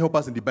of destiny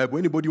helpers in the Bible?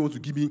 Anybody wants to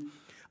give me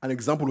an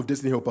example of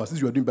destiny helpers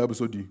since you are doing Bible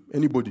study?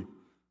 Anybody?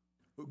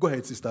 Go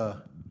ahead,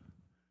 Sister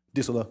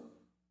Desola.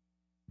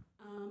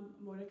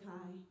 Mordecai.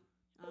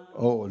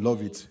 Oh,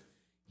 love it.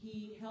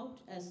 He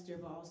helped Esther,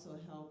 but also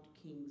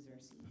helped King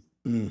Xerxes.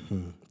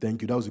 Mm-hmm.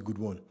 Thank you. That was a good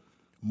one.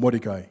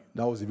 Mordecai,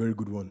 that was a very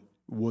good one.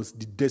 Was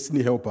the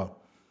destiny helper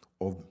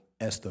of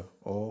Esther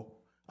or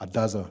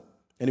Adaza.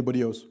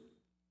 Anybody else?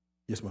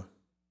 Yes, ma'am.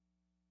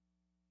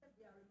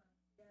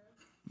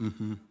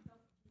 Mm-hmm.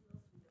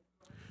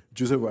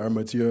 Joseph of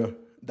Arimathea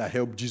that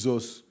helped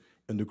Jesus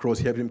on the cross,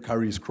 helped him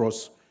carry his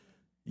cross.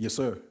 Yes,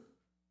 sir.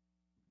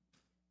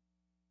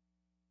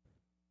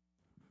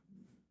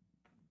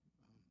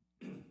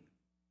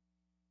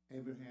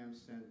 Abraham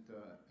sent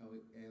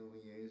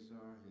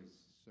Eliezer, his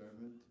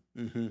servant,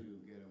 Mm-hmm. to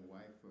get a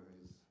wife for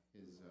his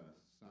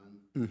son.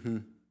 Mm-hmm.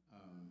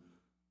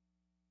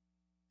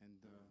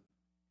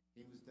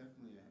 He was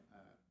definitely a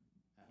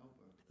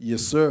helper.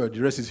 Yes, sir. The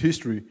rest is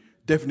history.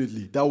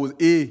 Definitely. That was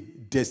a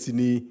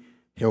destiny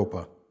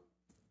helper.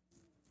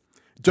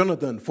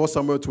 Jonathan, 1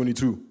 Samuel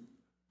 22,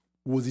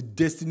 was the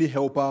destiny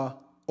helper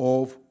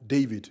of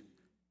David.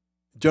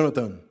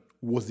 Jonathan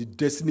was the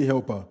destiny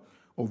helper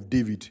of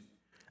David.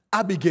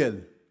 Abigail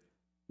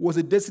was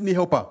a destiny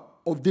helper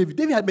of David.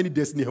 David had many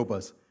destiny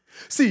helpers.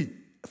 See,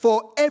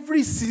 for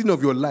every season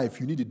of your life,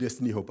 you need a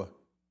destiny helper.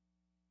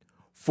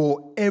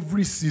 For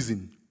every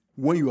season,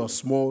 when you are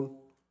small,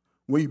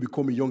 when you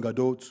become a young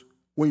adult,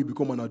 when you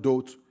become an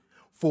adult,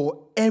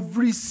 for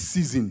every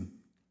season,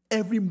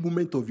 every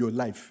moment of your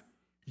life,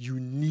 you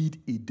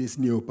need a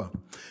destiny helper.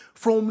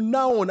 From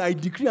now on, I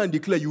decree and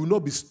declare you will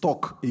not be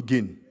stuck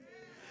again.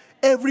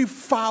 Every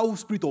foul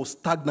spirit of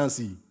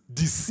stagnancy,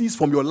 decease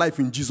from your life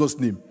in Jesus'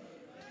 name.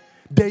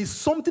 There is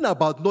something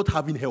about not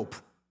having help.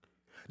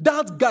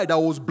 That guy that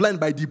was blind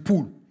by the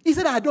pool, he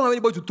said, I don't have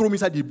anybody to throw me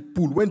inside the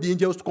pool when the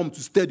angels come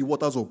to stir the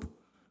waters up.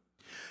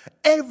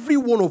 Every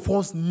one of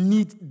us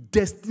needs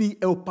destiny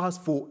helpers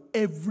for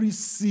every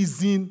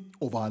season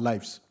of our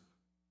lives.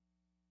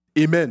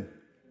 Amen.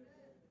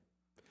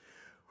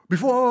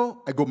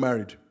 Before I got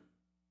married,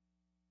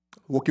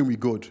 walking with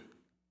God,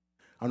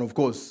 and of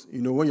course,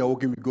 when you're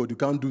walking with God, you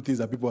can't do things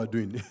that people are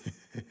doing.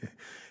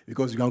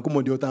 Because you can come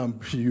on the altar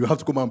and you have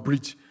to come and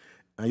preach,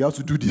 and you have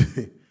to do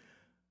this.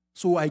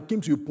 So I came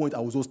to a point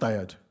I was just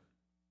tired.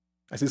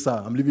 I said,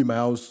 sir, I'm leaving my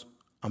house.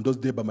 I'm just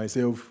there by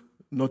myself.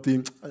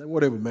 Nothing.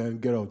 Whatever, man,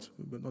 get out.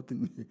 But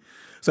nothing.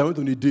 So I went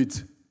on a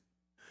date.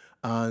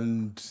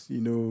 And, just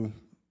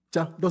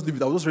leave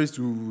it. I was just ready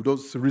to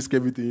just risk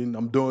everything.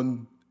 I'm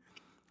done.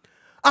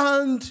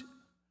 And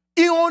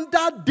on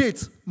that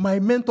date, my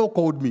mentor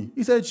called me.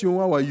 He said, Shion,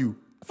 how are you?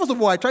 First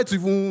of all, I tried to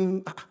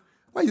even,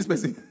 why is this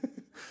person?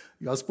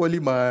 You are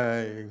spoiling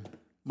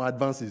my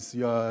advances.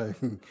 You are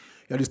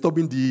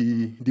disturbing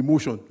the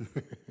motion.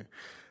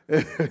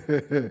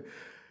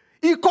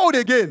 He called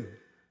again.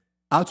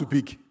 I had to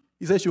pick.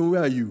 He said, Shion,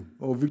 where are you?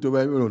 Oh, Victor,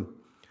 where are you on?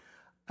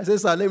 I said,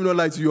 sir, let me not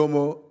lie to you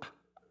more.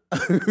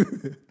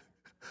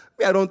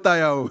 I don't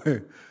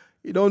tire.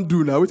 You don't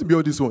do now. Wait to be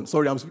on this one.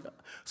 Sorry, I'm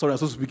supposed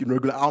to speak in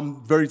regular.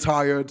 I'm very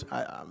tired.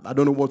 I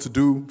don't know what to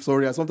do.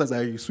 Sorry, sometimes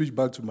I switch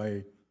back to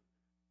my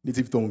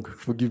native tongue.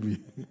 Forgive me.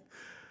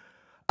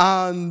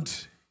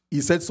 And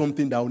he said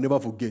something that I'll never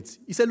forget.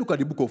 He said, look at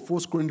the book of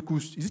 1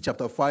 Chronicles, is it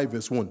chapter 5,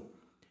 verse 1?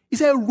 He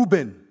said,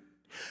 Reuben,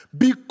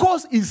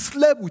 because he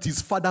slept with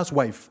his father's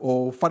wife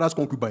or father's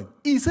concubine,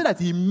 he said that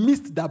he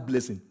missed that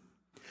blessing.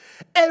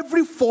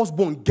 Every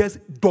firstborn gets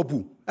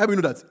double. I mean,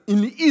 you know that.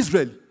 In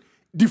Israel,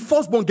 the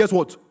firstborn gets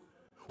what?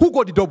 Who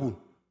got the double?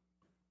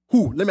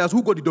 Who? Let me ask,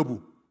 who got the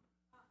double?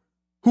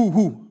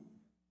 Who?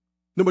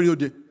 Nobody knows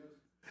there.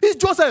 It's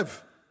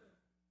Joseph.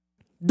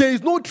 There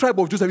is no tribe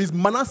of Joseph. It's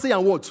Manasseh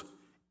and what?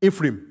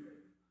 Ephraim.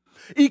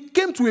 It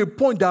came to a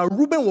point that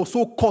Reuben was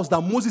so cursed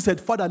that Moses said,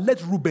 Father,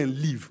 let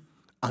Reuben live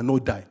and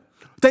not die.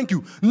 Thank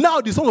you.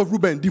 Now the son of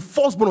Reuben, the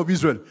firstborn of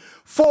Israel,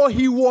 for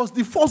he was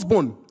the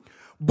firstborn.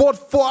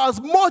 But for as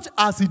much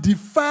as he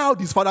defiled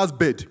his father's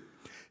bed,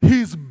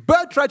 his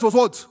birthright was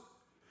what?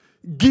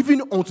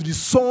 Given unto the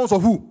sons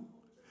of who?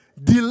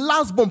 The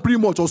lastborn pretty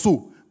much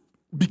also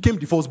became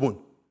the firstborn.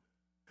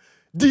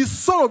 The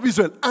son of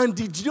Israel, and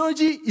the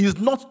genealogy is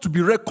not to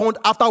be reckoned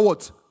after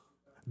what?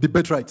 The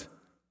birthright.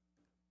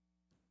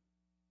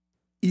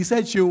 He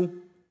said,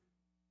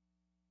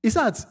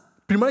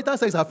 premarital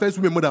sex affects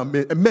women more than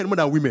men more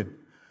than women.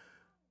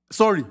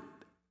 Sorry.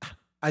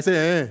 I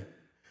said,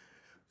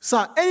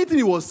 Sir, anything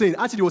he was saying,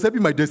 actually, was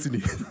helping my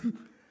destiny.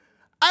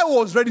 I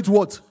was ready to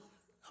what?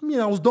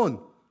 I was done.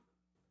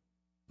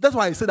 That's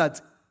why I said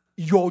that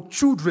your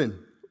children,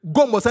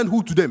 God must send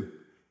who to them?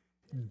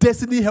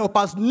 Destiny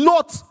helpers,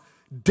 not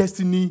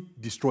destiny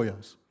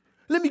destroyers.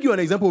 Let me give you an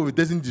example of a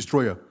destiny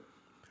destroyer.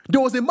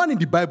 There was a man in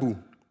the Bible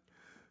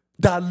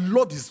that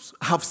loved his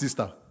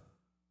half-sister,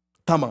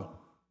 Tamar.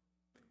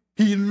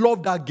 He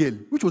loved that girl,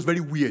 which was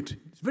very weird.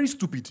 It's very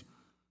stupid.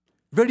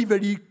 Very,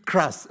 very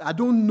crass. I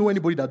don't know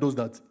anybody that does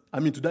that.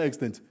 To that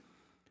extent.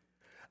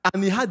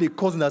 And he had a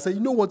cousin that said,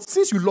 you know what?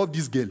 Since you love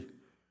this girl,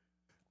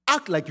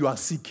 act like you are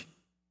sick.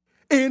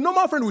 A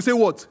normal friend will say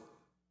what?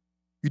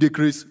 You dey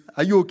crazy.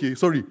 Are you okay?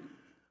 Sorry.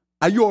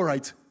 Are you all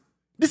right?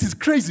 This is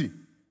crazy.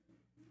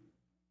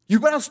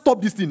 You better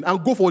stop this thing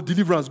and go for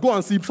deliverance. Go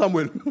and see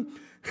Samuel.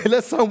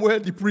 Let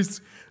Samuel, the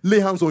priest, lay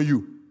hands on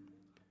you.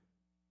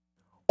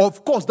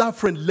 Of course, that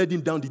friend led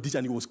him down the ditch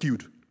and he was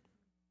killed.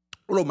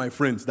 One of my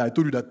friends that I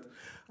told you that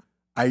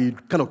I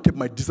kind of kept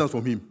my distance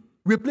from him.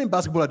 We were playing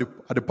basketball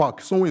at the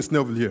park, somewhere in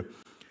Snellville here.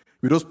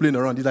 We were just playing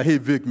around. He's like, hey,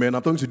 Vic, man,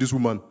 I'm talking to this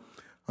woman,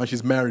 and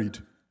she's married.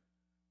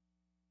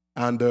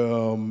 And,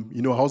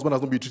 her husband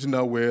has not been treating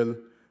her well,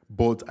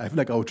 but I feel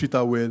like I'll treat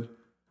her well.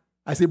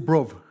 I say,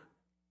 bro,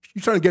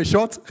 you trying to get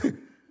shot?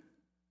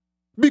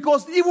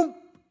 Because even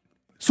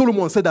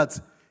Solomon said that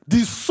the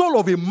soul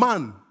of a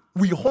man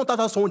will hunt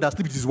after someone that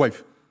sleeps with his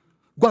wife.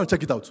 Go and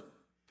check it out.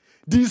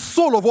 The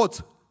soul of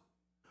what?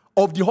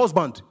 Of the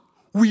husband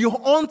will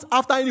hunt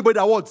after anybody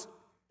that what?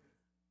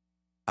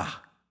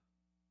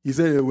 He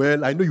said,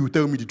 well, I know you will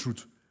tell me the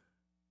truth.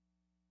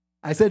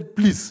 I said,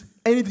 please,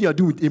 anything you're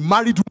doing with a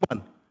married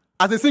woman,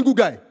 as a single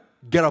guy,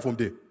 get her from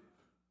there.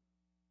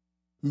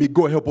 May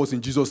God help us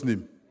in Jesus'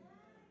 name.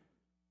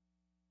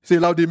 Say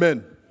loud,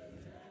 amen.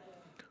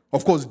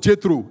 Of course,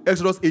 Jethro,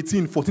 Exodus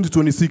 18, 14 to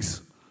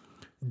 26.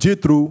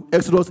 Jethro,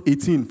 Exodus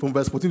 18, from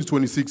verse 14 to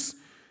 26,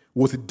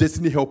 was a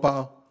destiny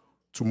helper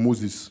to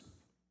Moses.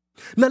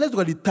 Now let's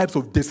look at the types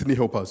of destiny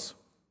helpers.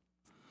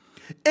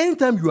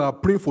 Anytime you are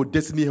praying for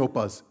destiny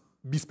helpers,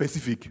 be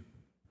specific.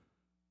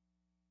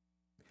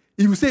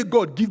 If you say,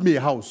 God, give me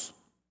a house,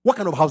 what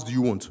kind of house do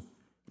you want?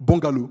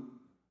 Bungalow?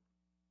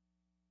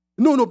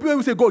 No, people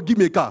will say, God, give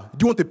me a car.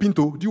 Do you want a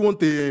Pinto? Do you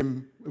want a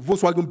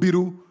Volkswagen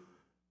Beetle?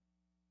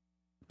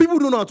 People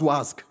don't know how to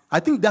ask. I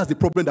think that's the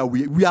problem that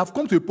we have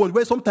come to a point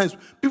where sometimes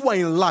people are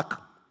in lack.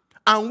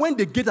 And when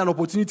they get an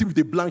opportunity with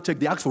a blank check,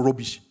 they ask for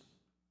rubbish.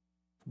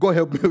 God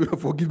help me,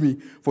 forgive me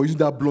for using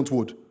that blunt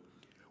word.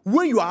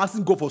 When you are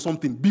asking God for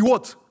something, be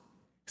what?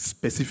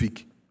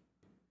 Specific.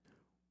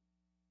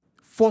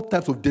 4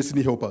 types of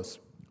destiny helpers.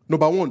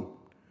 Number 1,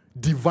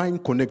 divine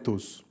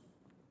connectors.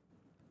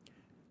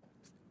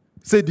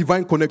 Say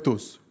divine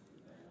connectors.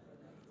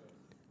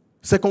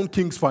 2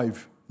 Kings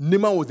 5.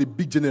 Naaman was a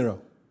big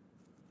general.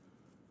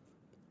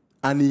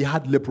 And he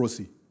had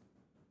leprosy.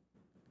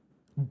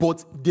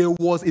 But there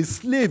was a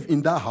slave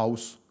in that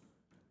house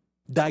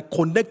that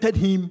connected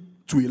him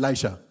to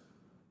Elisha.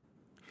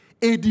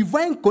 A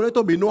divine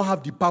connector may not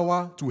have the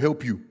power to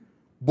help you,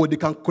 but they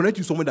can connect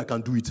you to someone that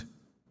can do it.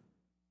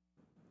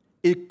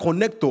 A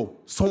connector,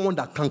 someone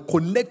that can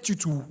connect you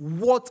to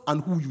what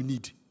and who you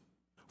need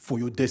for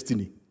your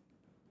destiny.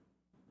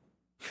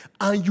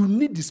 And you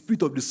need the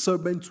spirit of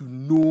discernment to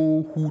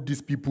know who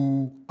these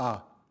people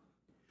are.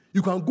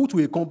 You can go to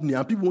a company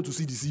and people want to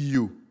see the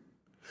CEO,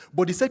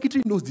 but the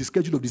secretary knows the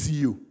schedule of the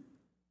CEO.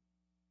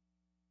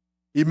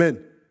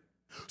 Amen.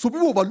 So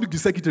people overlook the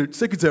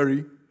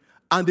secretary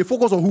and they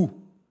focus on who?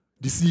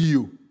 The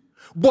CEO.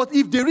 But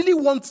if they really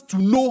want to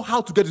know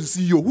how to get to the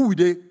CEO,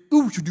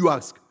 who should you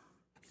ask?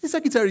 The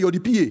secretary or the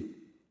PA?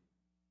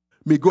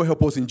 May God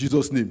help us in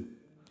Jesus' name.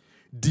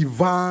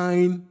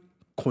 Divine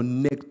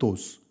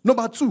connectors.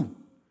 Number 2,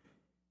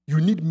 you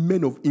need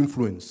men of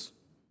influence.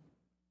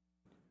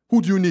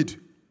 Who do you need?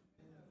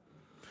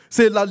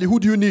 Say loudly, who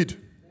do you need?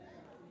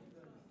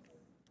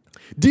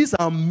 These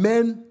are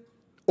men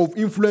of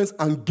influence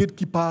and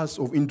gatekeepers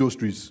of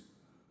industries.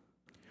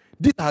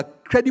 These are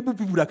credible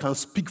people that can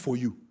speak for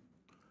you.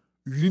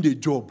 You need a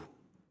job.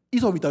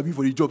 Instead of interview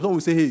for the job, someone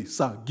will say, hey,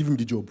 sir, give him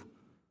the job.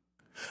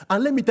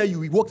 And let me tell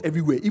you, it works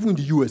everywhere, even in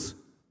the US.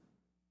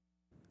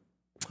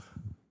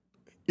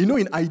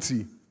 In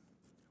IT,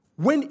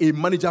 when a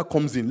manager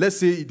comes in, let's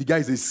say the guy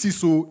is a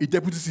CISO, a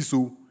deputy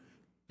CISO,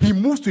 he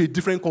moves to a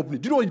different company.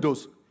 Do you know what he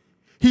does?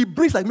 He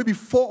brings like maybe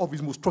 4 of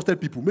his most trusted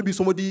people. Maybe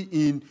somebody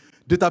in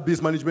database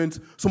management,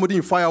 somebody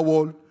in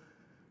firewall.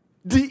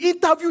 The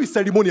interview is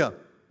ceremonial.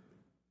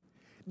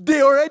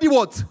 They already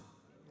what?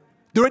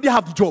 They already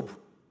have the job.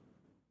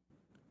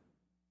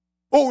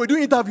 Oh, we're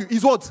doing interview.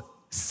 Is what?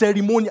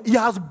 Ceremonial. He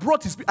has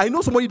brought his... I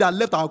know somebody that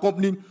left our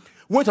company,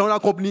 went to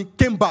another company,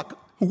 came back.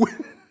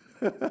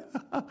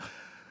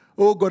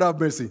 Oh, God have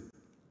mercy.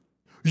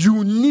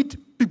 You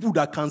need people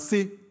that can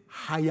say,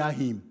 hire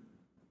him.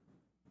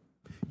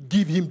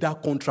 Give him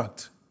that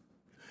contract.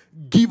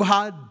 Give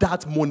her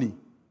that money.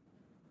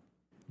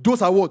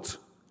 Those are what?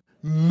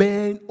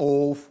 Men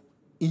of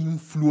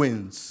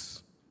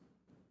influence.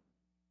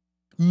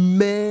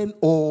 Men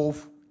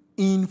of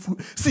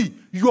influence. See,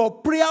 your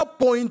prayer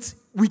point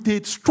with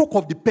a stroke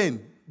of the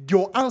pen,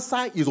 your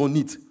answer is on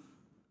it.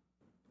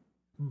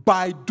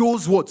 By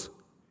those what?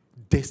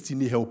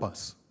 Destiny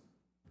helpers.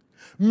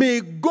 May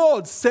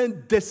God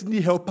send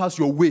destiny helpers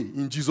your way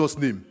in Jesus'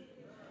 name.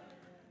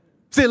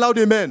 Say loud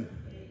amen.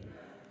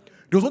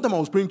 There was one time I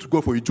was praying to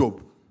God for a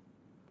job.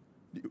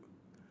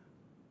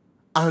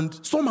 And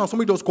somehow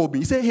somebody just called me.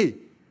 He said, hey,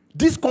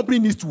 this company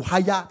needs to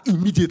hire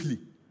immediately.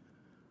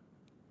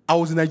 I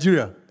was in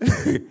Nigeria.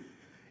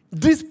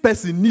 This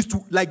person needs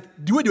to, like,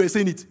 the way they were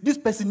saying it, this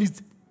person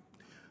needs...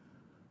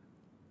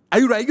 Are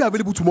you right? Are you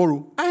available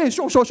tomorrow?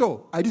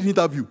 Sure. I did an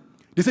interview.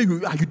 They say, you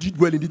did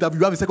well in the interview.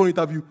 You have a second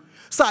interview.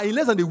 Sir, in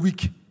less than a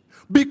week,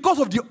 because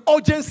of the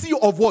urgency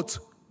of what?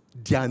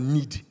 Their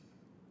need.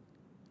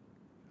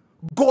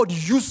 God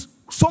used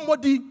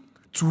somebody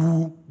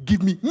to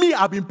give me. Me,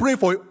 I've been praying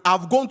for it.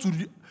 I've gone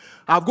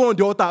on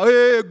the altar.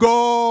 Hey,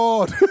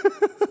 God.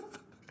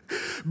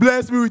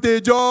 Bless me with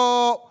a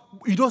job.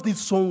 You just need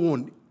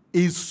someone.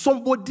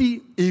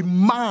 Somebody, a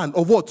man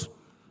of what?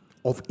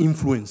 Of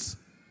influence.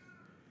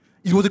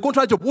 It was a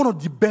contract job. One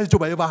of the best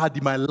jobs I ever had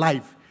in my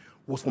life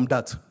was from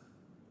that.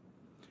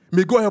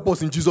 May God help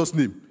us in Jesus'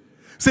 name.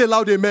 Say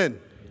loud amen.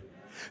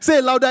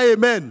 Say louder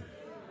amen.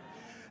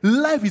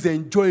 Life is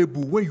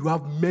enjoyable when you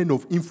have men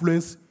of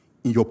influence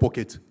in your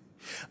pocket.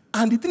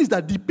 And the thing is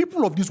that the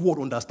people of this world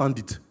understand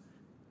it.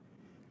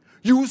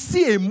 You will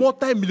see a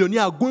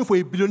multi-millionaire going for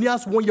a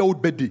billionaire's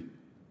 1-year-old birthday.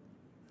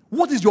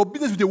 What is your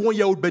business with a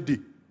 1-year-old birthday?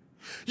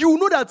 You will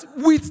know that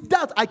with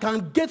that, I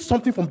can get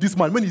something from this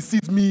man when he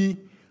sees me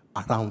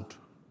around.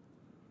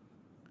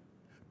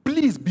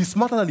 Please be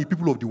smarter than the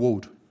people of the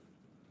world.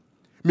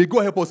 May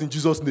God help us in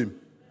Jesus' name.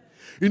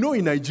 You know,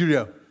 in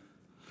Nigeria,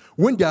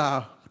 when they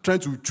are trying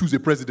to choose a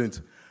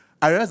president,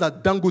 I realize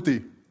that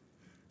Dangote,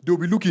 they'll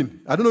be looking.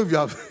 I don't know if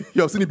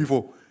you have seen it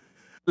before.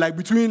 Like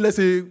between, let's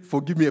say,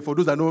 forgive me, for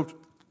those that are not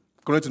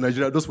connected to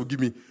Nigeria, just forgive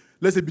me.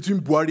 Let's say between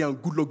Buhari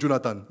and Goodluck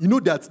Jonathan. You know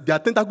that there are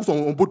tentacles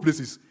on both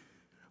places.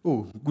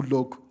 Oh, good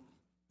luck.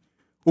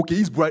 Okay,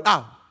 he's Buhari.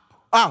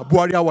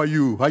 Buhari, how are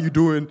you? How you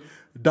doing?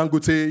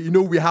 Dangote, you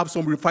know, we have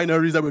some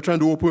refineries that we're trying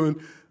to open.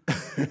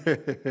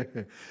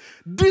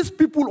 These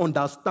people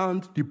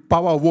understand the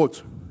power of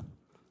what?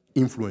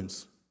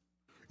 Influence.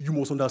 You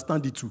must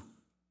understand it too.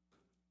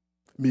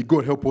 May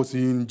God help us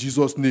in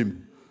Jesus'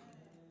 name.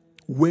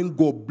 When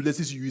God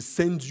blesses you, He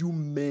sends you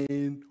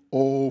men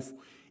of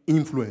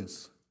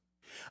influence.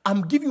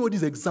 I'm giving you all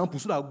these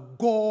examples so that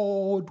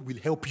God will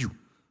help you.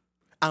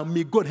 And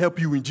may God help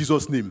you in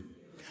Jesus' name.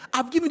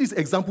 I've given this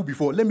example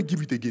before. Let me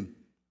give it again.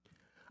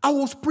 I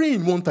was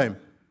praying one time.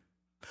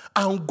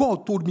 And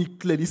God told me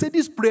clearly. He said,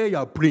 this prayer you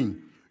are praying,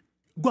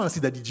 go and see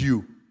that it's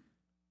you.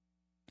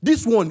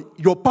 This one,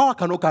 your power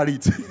cannot carry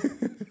it.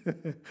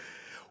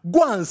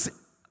 Go and see.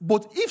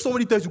 But if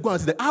somebody tells you, go and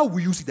see that, how will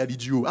you see that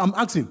it's you? I'm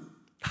asking,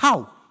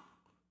 how?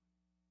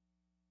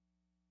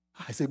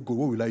 I said, God,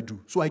 what will I do?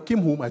 So I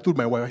came home, I told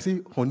my wife, I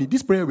said, honey,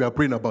 this prayer we are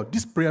praying about,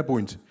 this prayer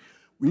point,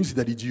 we need to see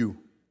that it's you.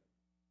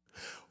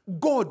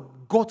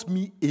 God got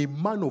me a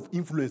man of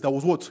influence that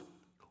was what?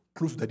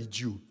 Close to that it's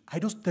you. I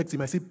just text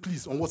him, I said,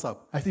 please, on WhatsApp.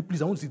 I said,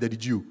 please, I want to see that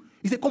it's you.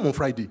 He said, come on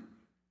Friday.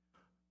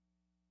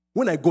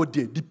 When I got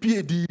there, the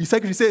PA, the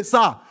secretary said,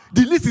 sir,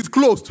 the list is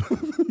closed.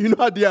 You know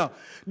how they are.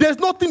 There's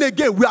nothing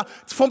again. We are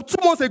from 2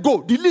 months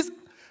ago. The list,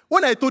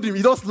 when I told him,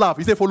 he just laughed.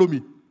 He said, follow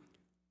me.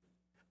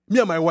 Me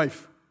and my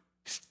wife,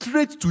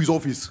 straight to his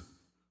office.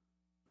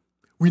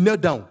 We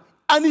knelt down.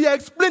 And he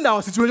explained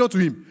our situation to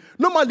him.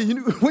 Normally,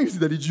 when you see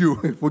that it's you,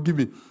 forgive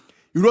me,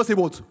 you don't say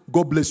what?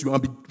 God bless you,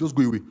 and just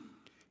go away.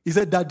 He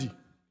said, Daddy,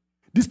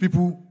 these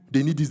people,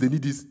 they need this, they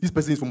need this. This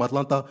person is from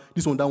Atlanta,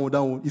 this one, that one,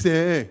 that one. He said,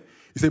 hey.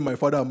 He said, my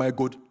father and my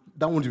God,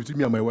 that one is between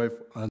me and my wife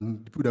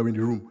and the people that were in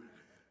the room.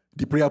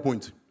 The prayer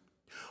point.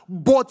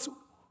 But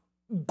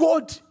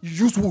God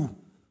used who?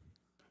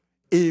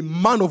 A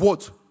man of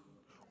what?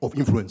 Of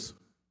influence.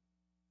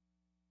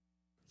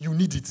 You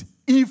need it.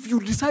 If you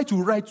decide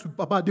to write to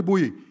Papa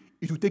Adeboye,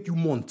 it will take you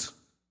months.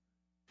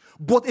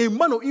 But a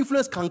man of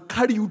influence can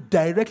carry you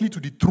directly to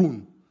the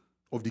throne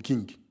of the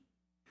king.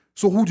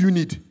 So who do you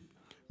need?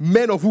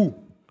 Men of who?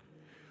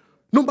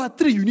 Number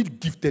 3, you need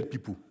gifted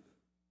people.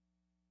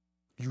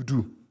 You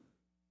do.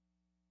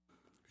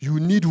 You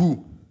need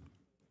who?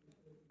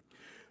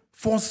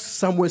 1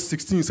 Samuel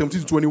 16,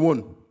 17 to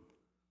 21.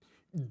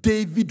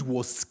 David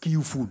was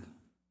skillful.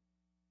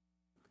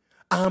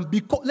 And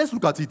because, let's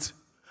look at it.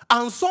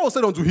 And Saul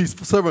said unto his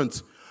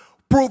servants,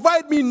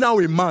 provide me now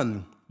a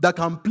man that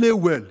can play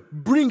well.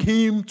 Bring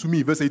him to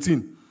me. Verse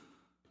 18.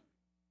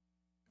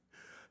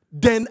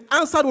 Then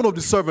answered one of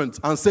the servants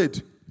and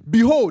said,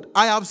 behold,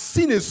 I have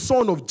seen a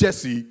son of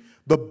Jesse,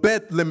 the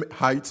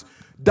Bethlehemite,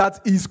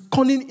 that is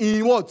cunning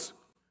in what?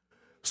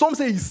 Some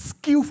say he's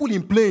skillful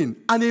in playing,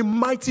 and a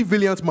mighty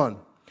valiant man,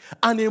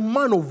 and a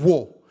man of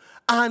war,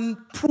 and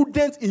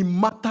prudent in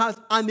matters,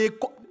 and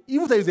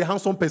even though he's a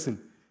handsome person,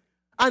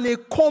 and a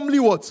comely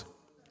what?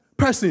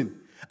 Person.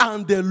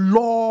 And the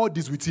Lord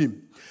is with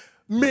him.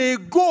 May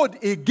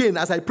God again,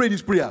 as I pray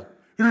this prayer,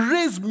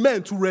 raise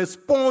men to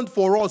respond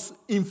for us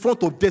in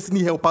front of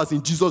destiny helpers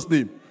in Jesus'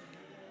 name.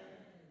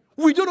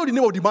 We don't know the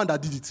name of the man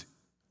that did it.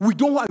 We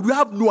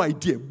have no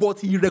idea, but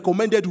he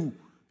recommended who?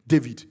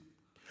 David.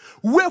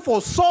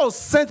 Wherefore Saul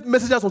sent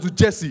messengers unto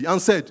Jesse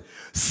and said,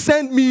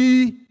 send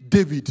me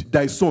David,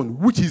 thy son,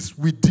 which is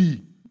with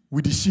thee,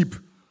 with the sheep.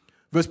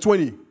 Verse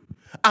 20.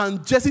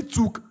 And Jesse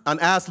took an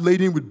ass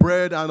laden with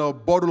bread and a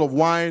bottle of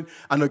wine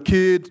and a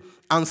kid,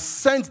 and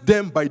sent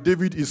them by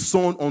David his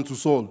son unto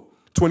Saul.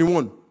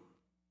 21.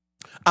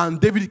 And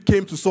David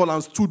came to Saul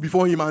and stood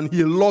before him, and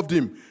he loved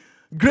him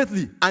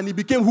greatly. And he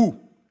became who?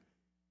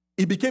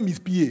 He became his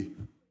PA.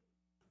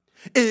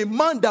 A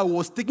man that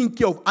was taking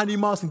care of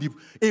animals,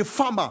 a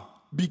farmer,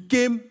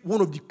 became one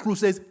of the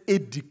closest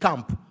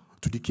aide-de-camp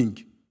to the king.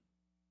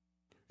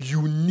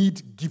 You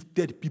need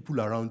gifted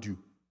people around you.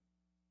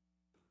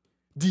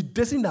 The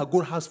destiny that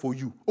God has for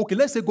you. Okay,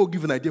 let's say God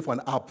give an idea for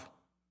an app.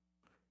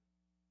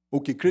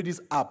 Okay, create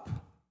this app.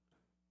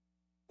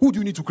 Who do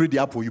you need to create the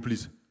app for you,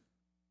 please?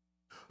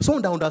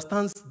 Someone that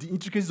understands the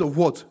intricacies of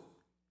what?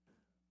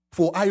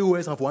 For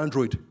iOS and for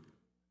Android.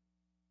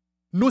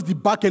 Knows the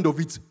back end of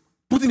it.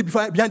 Putting it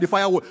behind the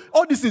firewall.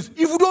 All these things.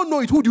 If you don't know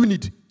it, who do you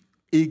need?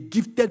 A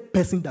gifted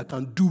person that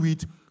can do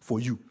it for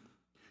you.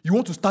 You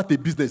want to start a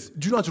business.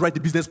 Do you know how to write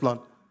a business plan?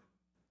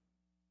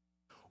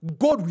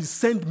 God will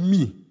send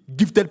me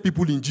gifted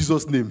people in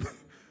Jesus' name.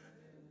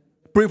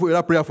 Pray for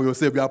that prayer for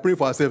yourself. We are praying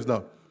for ourselves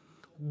now.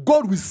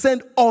 God will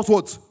send us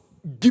what?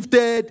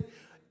 Gifted.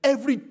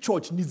 Every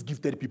church needs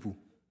gifted people.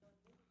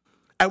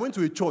 I went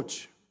to a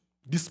church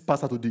this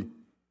past Saturday.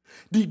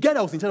 The guy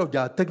that was in charge of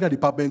their technical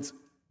department,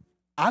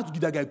 I had to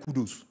give that guy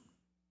kudos.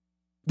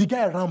 The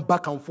guy ran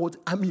back and forth.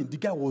 I mean, the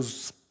guy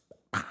was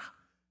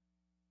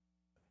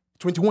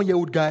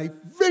 21-year-old guy,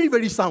 very,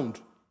 very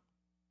sound.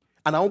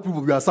 And I want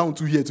people we are sound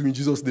too here too in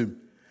Jesus' name.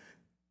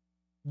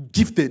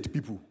 Gifted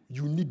people.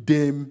 You need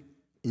them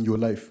in your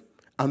life.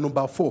 And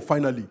number 4,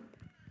 finally,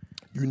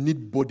 you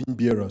need burden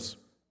bearers.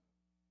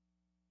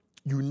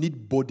 You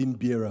need burden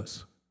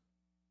bearers.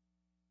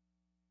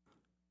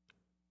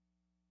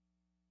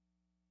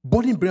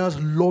 Burden bearers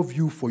love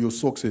you for your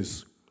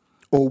success.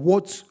 Or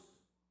what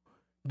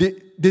they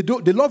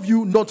love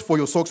you not for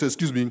your success,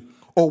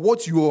 or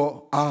what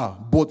you are,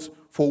 but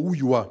for who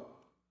you are.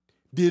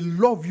 They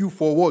love you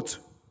for what?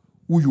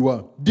 Who you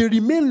are. They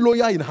remain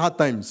loyal in hard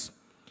times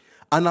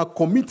and are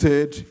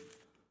committed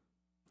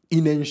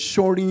in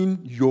ensuring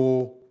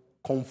your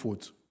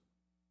comfort.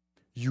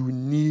 You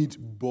need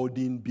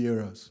burden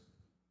bearers.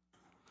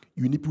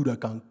 You need people that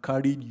can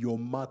carry your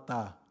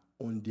matter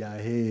on their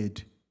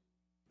head.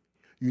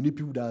 You need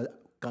people that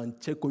can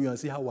check on you and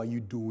say, how are you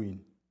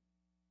doing?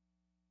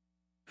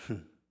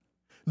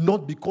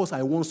 Not because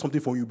I want something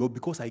from you, but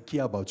because I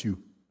care about you.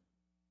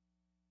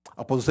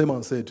 Apostle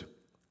Simon said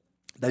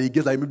that he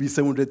gets like maybe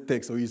 700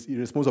 texts, or he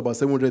responds about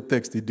 700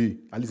 texts a day,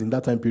 at least in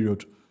that time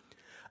period.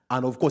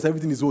 And of course,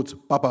 everything is what?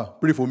 Papa,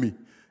 pray for me.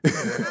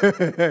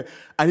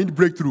 I need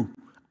breakthrough.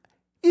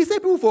 He said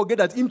people forget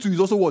that him too is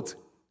also what?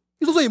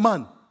 He's also a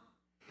man.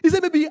 He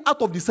said maybe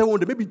out of the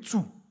 700, maybe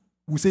 2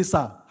 will say,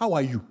 sir, how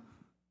are you?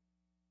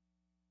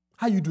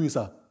 How are you doing,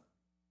 sir?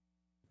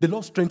 The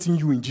Lord strengthen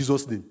you in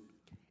Jesus' name.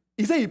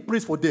 He said he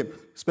prays for them,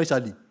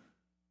 especially.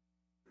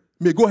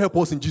 May God help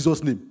us in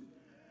Jesus' name.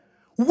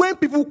 When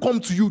people come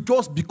to you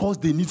just because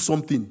they need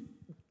something,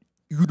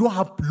 you don't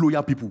have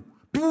loyal people.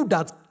 People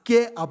that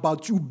care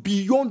about you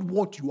beyond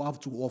what you have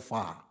to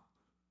offer.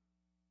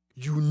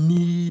 You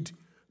need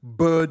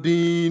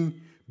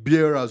burden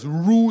bearers.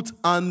 Ruth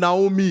and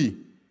Naomi.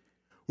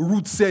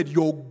 Ruth said,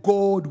 your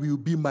God will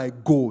be my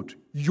God.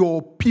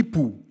 Your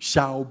people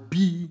shall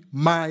be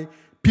my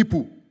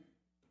people.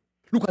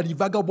 Look at the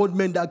vagabond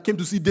men that came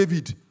to see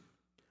David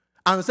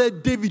and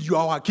said, David, you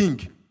are our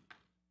king.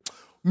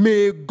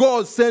 May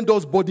God send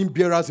us burden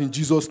bearers in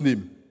Jesus'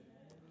 name.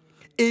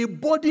 A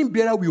burden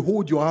bearer will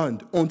hold your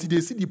hand until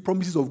they see the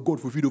promises of God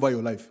fulfilled over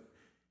your life.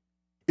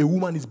 A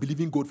woman is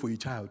believing God for a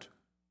child.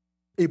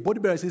 A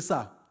burden bearer says,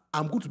 sir,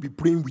 I'm going to be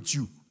praying with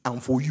you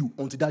and for you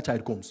until that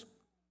child comes.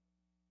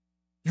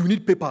 You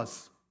need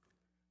papers.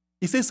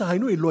 He says, sir, I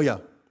know a lawyer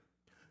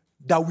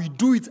that will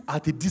do it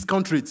at a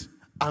discount rate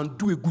and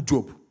do a good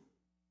job.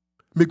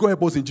 May God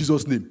help us in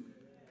Jesus' name.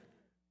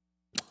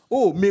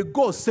 Oh, may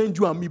God send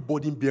you and me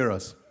burden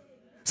bearers.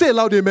 Say it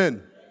loud,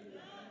 amen.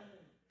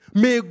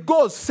 May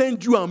God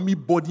send you and me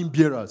burden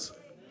bearers.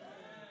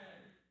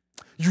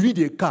 You need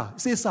a car.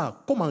 Say, sir,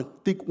 come and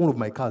take one of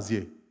my cars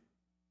here.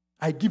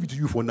 I give it to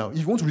you for now. If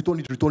you want to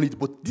return it.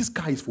 But this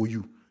car is for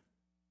you.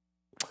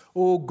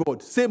 Oh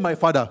God, say, my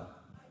Father,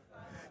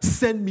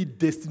 send me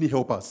destiny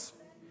helpers.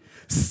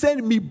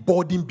 Send me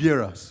burden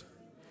bearers.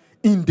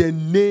 In the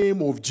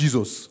name of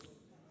Jesus.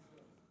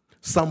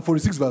 Psalm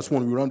 46 verse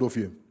 1. We round off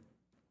here.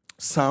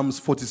 Psalms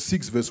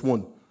 46 verse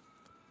 1.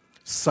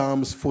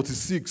 Psalms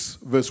 46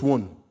 verse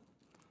 1.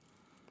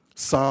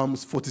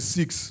 Psalms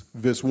 46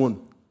 verse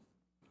 1.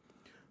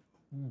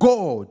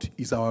 God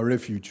is our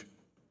refuge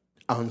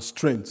and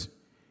strength,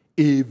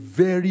 a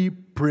very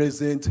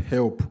present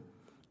help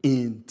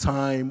in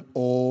time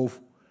of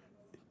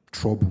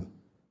trouble.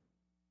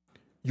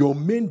 Your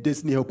main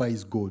destiny helper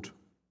is God.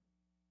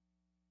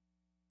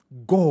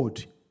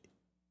 God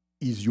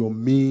is your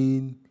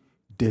main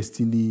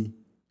destiny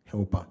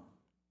helper.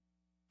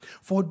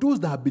 For those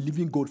that are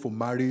believing God for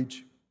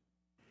marriage,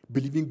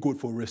 believing God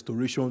for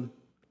restoration,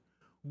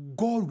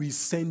 God will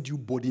send you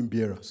burden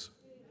bearers.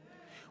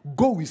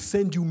 God will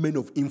send you men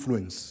of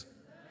influence.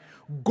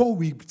 God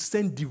will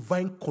send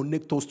divine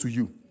connectors to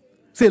you.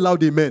 Say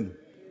loud, amen.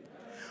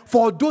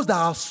 For those that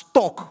are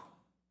stuck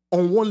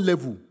on one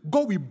level,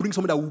 God will bring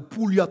someone that will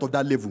pull you out of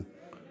that level.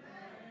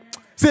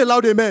 Say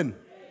loud, amen.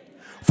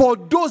 For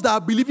those that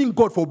are believing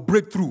God for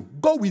breakthrough,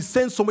 God will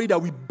send somebody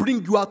that will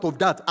bring you out of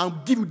that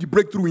and give you the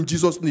breakthrough in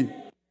Jesus' name.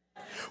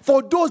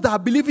 For those that are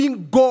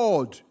believing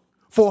God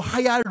for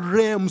higher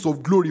realms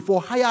of glory,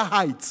 for higher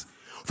heights,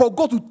 for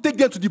God to take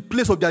them to the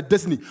place of their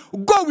destiny,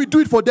 God will do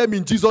it for them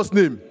in Jesus'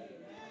 name.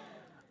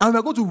 And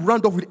we're going to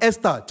round off with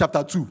Esther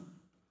chapter 2.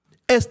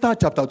 Esther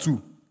chapter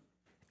 2.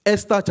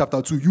 Esther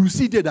chapter 2. You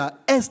see there that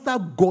Esther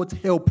got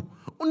help,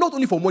 not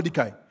only for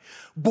Mordecai,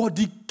 but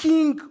the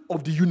king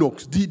of the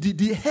eunuchs,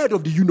 the head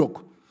of the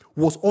eunuch,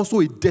 was also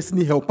a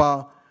destiny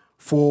helper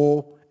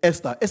for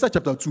Esther. Esther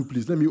chapter 2,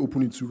 please. Let me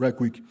open it to right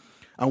quick.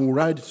 and we'll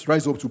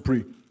rise up to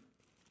pray.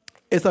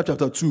 Esther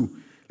chapter 2.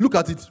 Look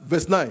at it,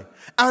 verse 9.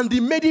 And the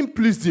maiden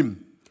pleased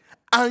him,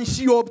 and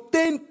she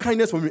obtained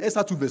kindness from him.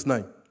 Esther 2, verse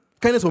 9.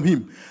 Kindness from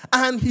him.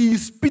 And he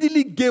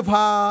speedily gave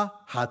her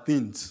her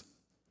things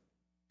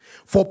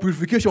for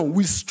purification,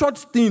 with such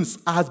things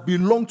as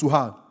belonged to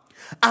her,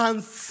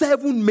 and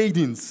 7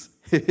 maidens,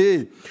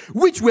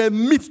 which were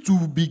meet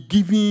to be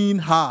given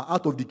her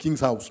out of the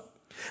king's house.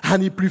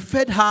 And he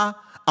preferred her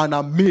and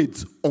her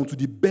maids unto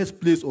the best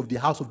place of the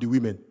house of the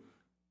women.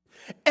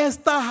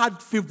 Esther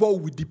had favor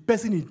with the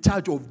person in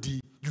charge of the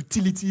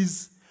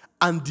utilities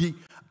and the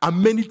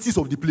amenities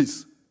of the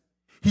place.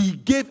 He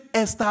gave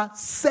Esther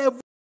 7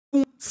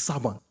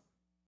 servants.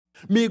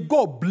 May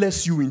God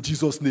bless you in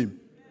Jesus' name.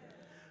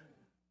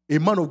 A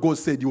man of God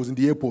said he was in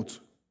the airport.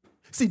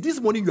 See, this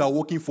money you are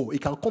working for,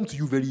 it can come to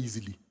you very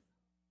easily.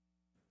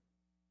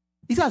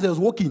 He said, as I was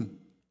working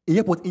in the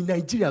airport in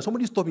Nigeria,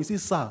 somebody stopped me and said,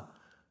 sir,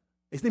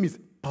 his name is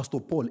Pastor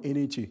Paul,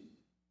 NHA.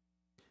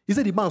 He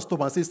said, the man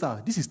stopped and said,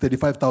 sir, this is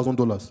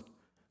 $35,000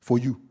 for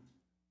you.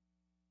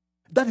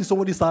 That is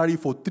somebody's salary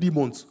for 3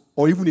 months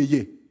or even a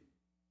year.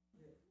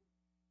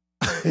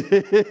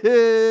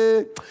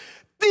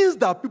 Things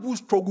that people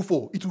struggle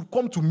for, it will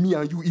come to me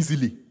and you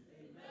easily.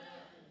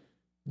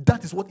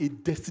 That is what a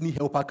destiny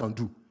helper can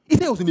do. He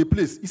said he was in a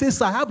place. He said,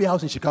 sir, I have a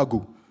house in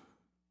Chicago.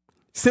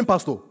 Same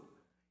pastor.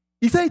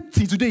 He said,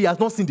 till today, he has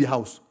not seen the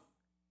house.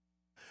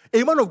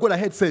 A man of God I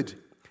had said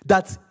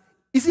that,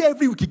 you see,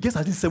 every week he gets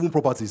at least 7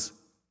 properties.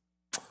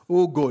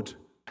 Oh, God.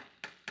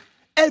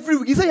 Every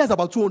week. He said he has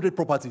about 200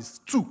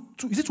 properties. Two.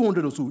 Is it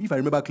 200 or so, if I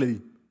remember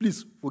clearly?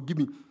 Please, forgive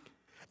me.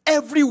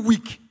 Every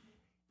week,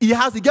 he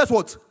guess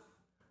what?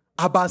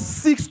 About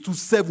 6 to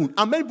 7.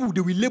 And many people,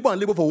 they will labor and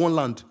labor for one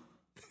land.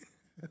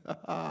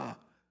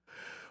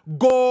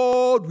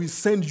 God will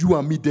send you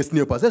and me destiny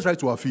helpers. Let's rise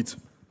to our feet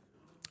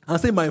and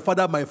say, my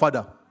Father, my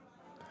Father.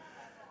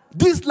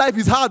 This life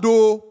is hard,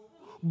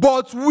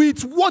 but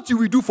with what you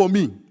will do for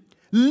me,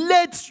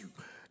 let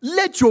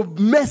your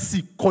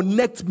mercy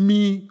connect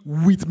me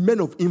with men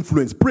of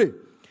influence. Pray.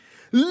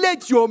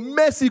 Let your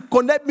mercy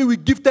connect me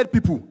with gifted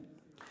people.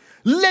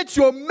 Let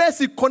your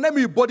mercy connect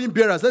me with burden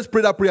bearers. Let's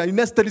pray that prayer in the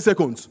next 30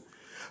 seconds.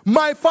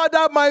 My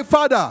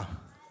Father,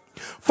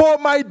 for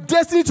my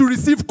destiny to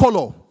receive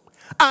color,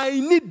 I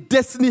need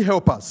destiny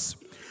helpers.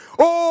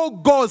 Oh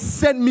God,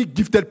 send me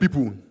gifted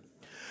people.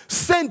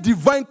 Send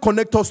divine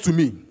connectors to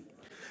me.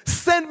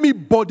 Send me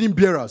burden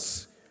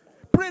bearers.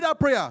 Pray that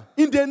prayer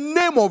in the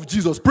name of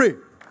Jesus. Pray.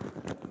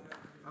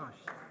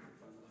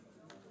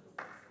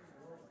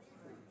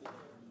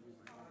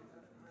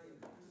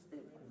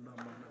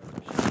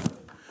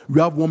 We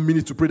have 1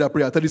 minute to pray that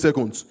prayer. 30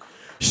 seconds.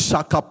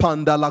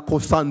 Shakapanda la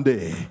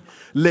kosande.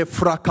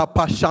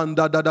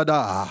 Lefrakapashanda da da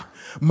da.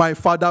 My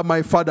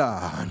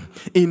Father,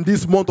 in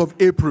this month of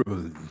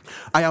April,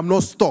 I am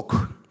not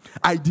stuck.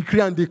 I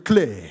decree and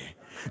declare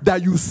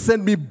that you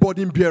send me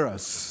burden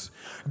bearers.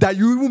 That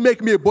you will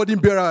make me a burden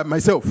bearer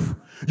myself.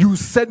 You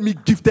send me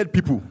gifted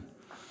people.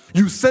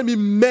 You send me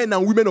men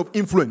and women of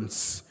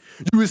influence.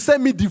 You will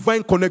send me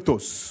divine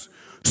connectors.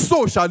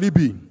 So shall it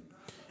be.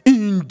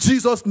 In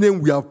Jesus'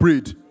 name we have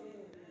prayed.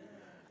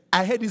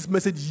 I heard this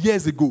message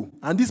years ago,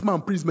 and this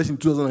man preached this message in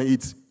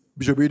 2008,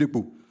 Bishop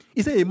Edepo.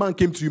 He said a man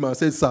came to him and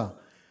said, sir,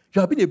 you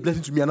have been a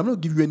blessing to me, and I'm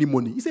not giving you any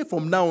money. He said,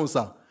 from now on,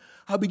 sir,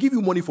 I'll be giving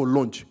you money for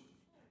lunch.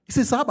 He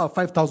said, sir, how about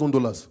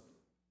 $5,000?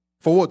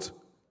 For what?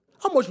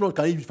 How much lunch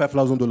can you give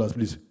 $5,000,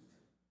 please?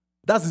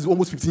 That is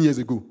almost 15 years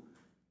ago.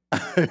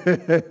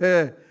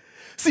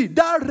 See,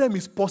 that realm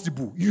is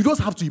possible. You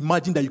just have to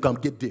imagine that you can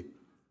get there.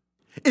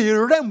 A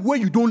realm where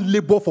you don't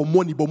labor for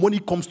money, but money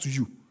comes to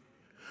you.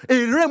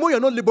 A realm where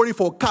you're not laboring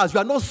for cars, you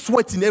are not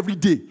sweating every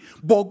day,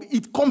 but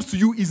it comes to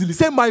you easily.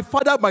 Say, my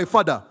Father,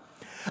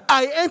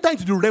 I enter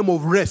into the realm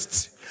of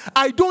rest.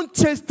 I don't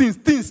chase things,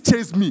 things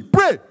chase me.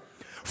 Pray.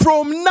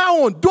 From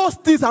now on, those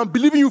things I'm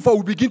believing you for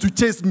will begin to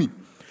chase me.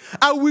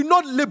 I will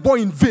not labor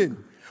in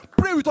vain.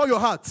 Pray with all your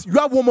heart. You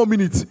have 1 more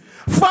minute.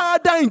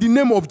 Father, in the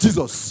name of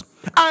Jesus,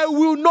 I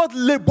will not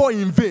labor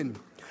in vain.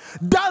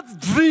 That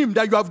dream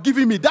that you have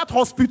given me, that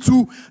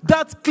hospital,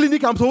 that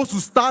clinic I'm supposed to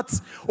start,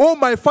 oh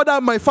my Father,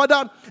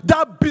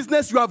 that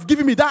business you have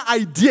given me, that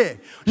idea,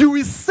 you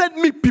will send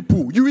me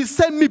people. You will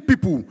send me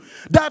people.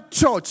 That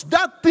church,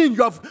 that thing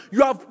you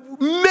have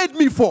made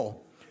me for.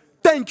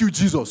 Thank you,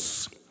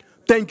 Jesus.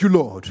 Thank you,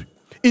 Lord.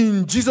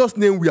 In Jesus'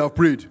 name we have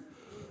prayed.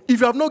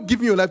 If you have not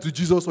given your life to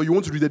Jesus, or you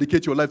want to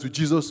rededicate your life to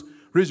Jesus,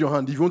 raise your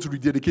hand. If you want to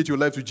rededicate your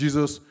life to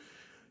Jesus,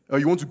 or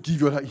you want to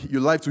give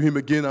your life to him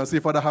again and say,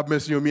 Father, have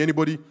mercy on me.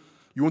 Anybody?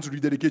 You want to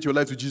rededicate your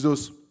life to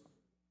Jesus?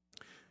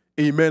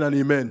 Amen and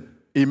amen.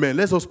 Amen.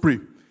 Let's us pray.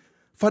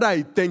 Father,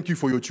 I thank you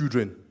for your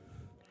children.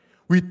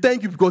 We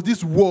thank you because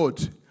this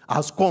word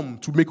has come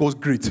to make us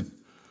great.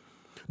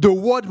 The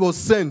word was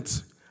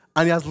sent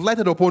and it has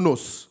lighted upon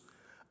us.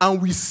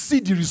 And we see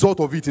the result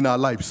of it in our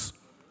lives.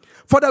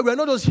 Father, we are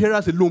not just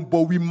hearers alone,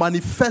 but we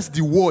manifest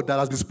the word that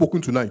has been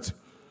spoken tonight.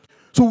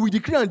 So we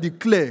declare and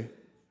declare,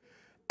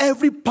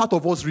 every part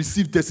of us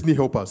receive destiny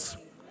helpers.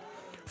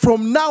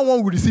 From now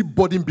on, we receive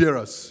burden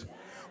bearers.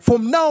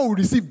 From now on, we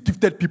receive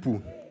gifted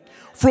people.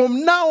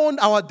 From now on,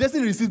 our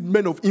destiny receives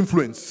men of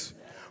influence.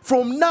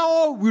 From now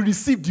on, we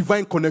receive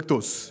divine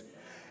connectors.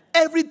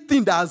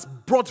 Everything that has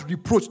brought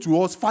reproach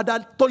to us,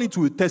 Father, turn it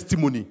into a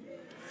testimony.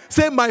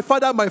 Say, my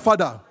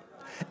Father,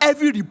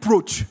 every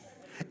reproach,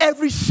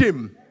 every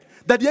shame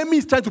that the enemy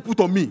is trying to put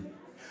on me,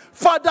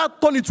 Father,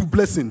 turn it to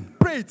blessing.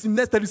 Pray it in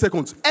the next 30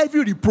 seconds.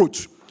 Every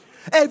reproach,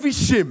 every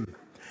shame,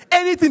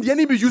 anything the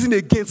enemy is using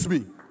against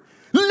me,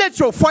 let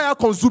your fire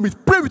consume it.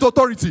 Pray with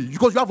authority,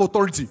 because you have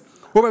authority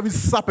over every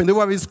serpent,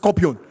 over every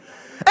scorpion.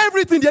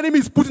 Everything the enemy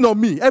is putting on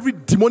me, every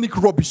demonic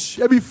rubbish,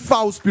 every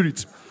foul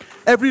spirit,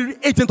 every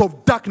agent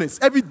of darkness,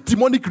 every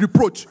demonic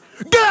reproach,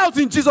 get out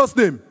in Jesus'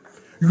 name.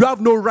 You have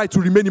no right to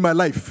remain in my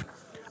life.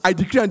 I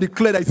decree and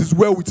declare that it is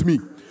well with me.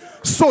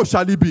 So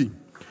shall it be.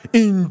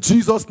 In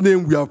Jesus'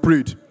 name we have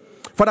prayed.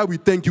 Father, we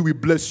thank you, we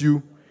bless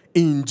you.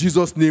 In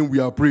Jesus' name we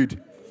have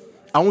prayed.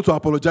 I want to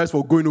apologize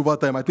for going over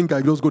time. I think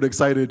I just got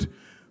excited.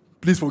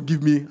 Please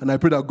forgive me, and I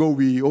pray that God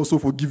will also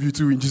forgive you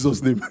too in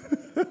Jesus' name.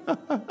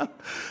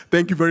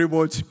 Thank you very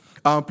much.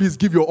 Please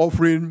give your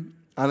offering,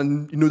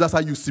 and that's how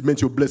you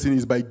cement your blessing,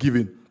 is by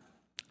giving.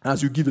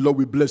 As you give, the Lord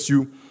will bless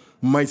you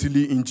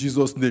mightily in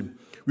Jesus' name.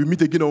 We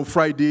meet again on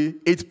Friday,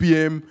 8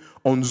 p.m.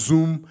 on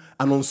Zoom,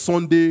 and on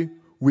Sunday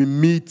we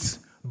meet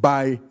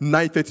by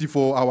 9:30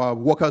 for our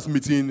workers'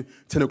 meeting,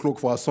 10 o'clock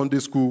for our Sunday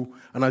school.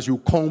 And as you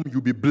come,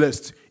 you'll be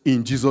blessed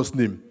in Jesus'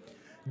 name.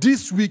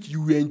 This week,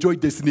 you will enjoy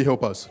Destiny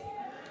Helpers.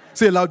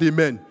 Say aloud,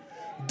 amen.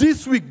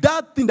 This week,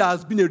 that thing that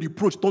has been a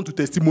reproach turned to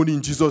testimony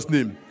in Jesus'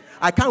 name.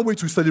 I can't wait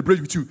to celebrate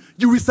with you.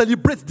 You will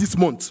celebrate this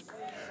month.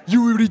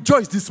 You will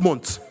rejoice this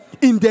month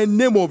in the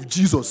name of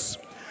Jesus.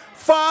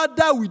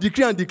 Father, we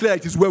decree and declare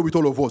it is well with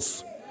all of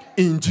us.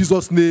 In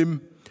Jesus' name,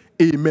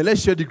 amen.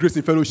 Let's share the grace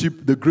in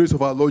fellowship, the grace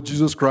of our Lord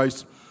Jesus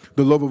Christ,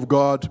 the love of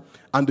God,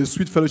 and the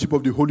sweet fellowship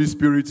of the Holy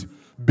Spirit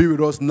be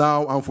with us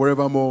now and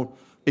forevermore.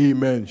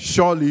 Amen.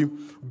 Surely,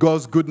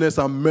 God's goodness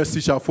and mercy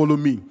shall follow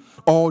me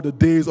all the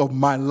days of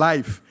my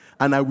life,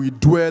 and I will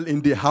dwell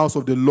in the house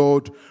of the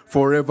Lord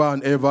forever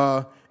and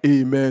ever.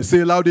 Amen. Say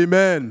aloud,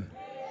 amen.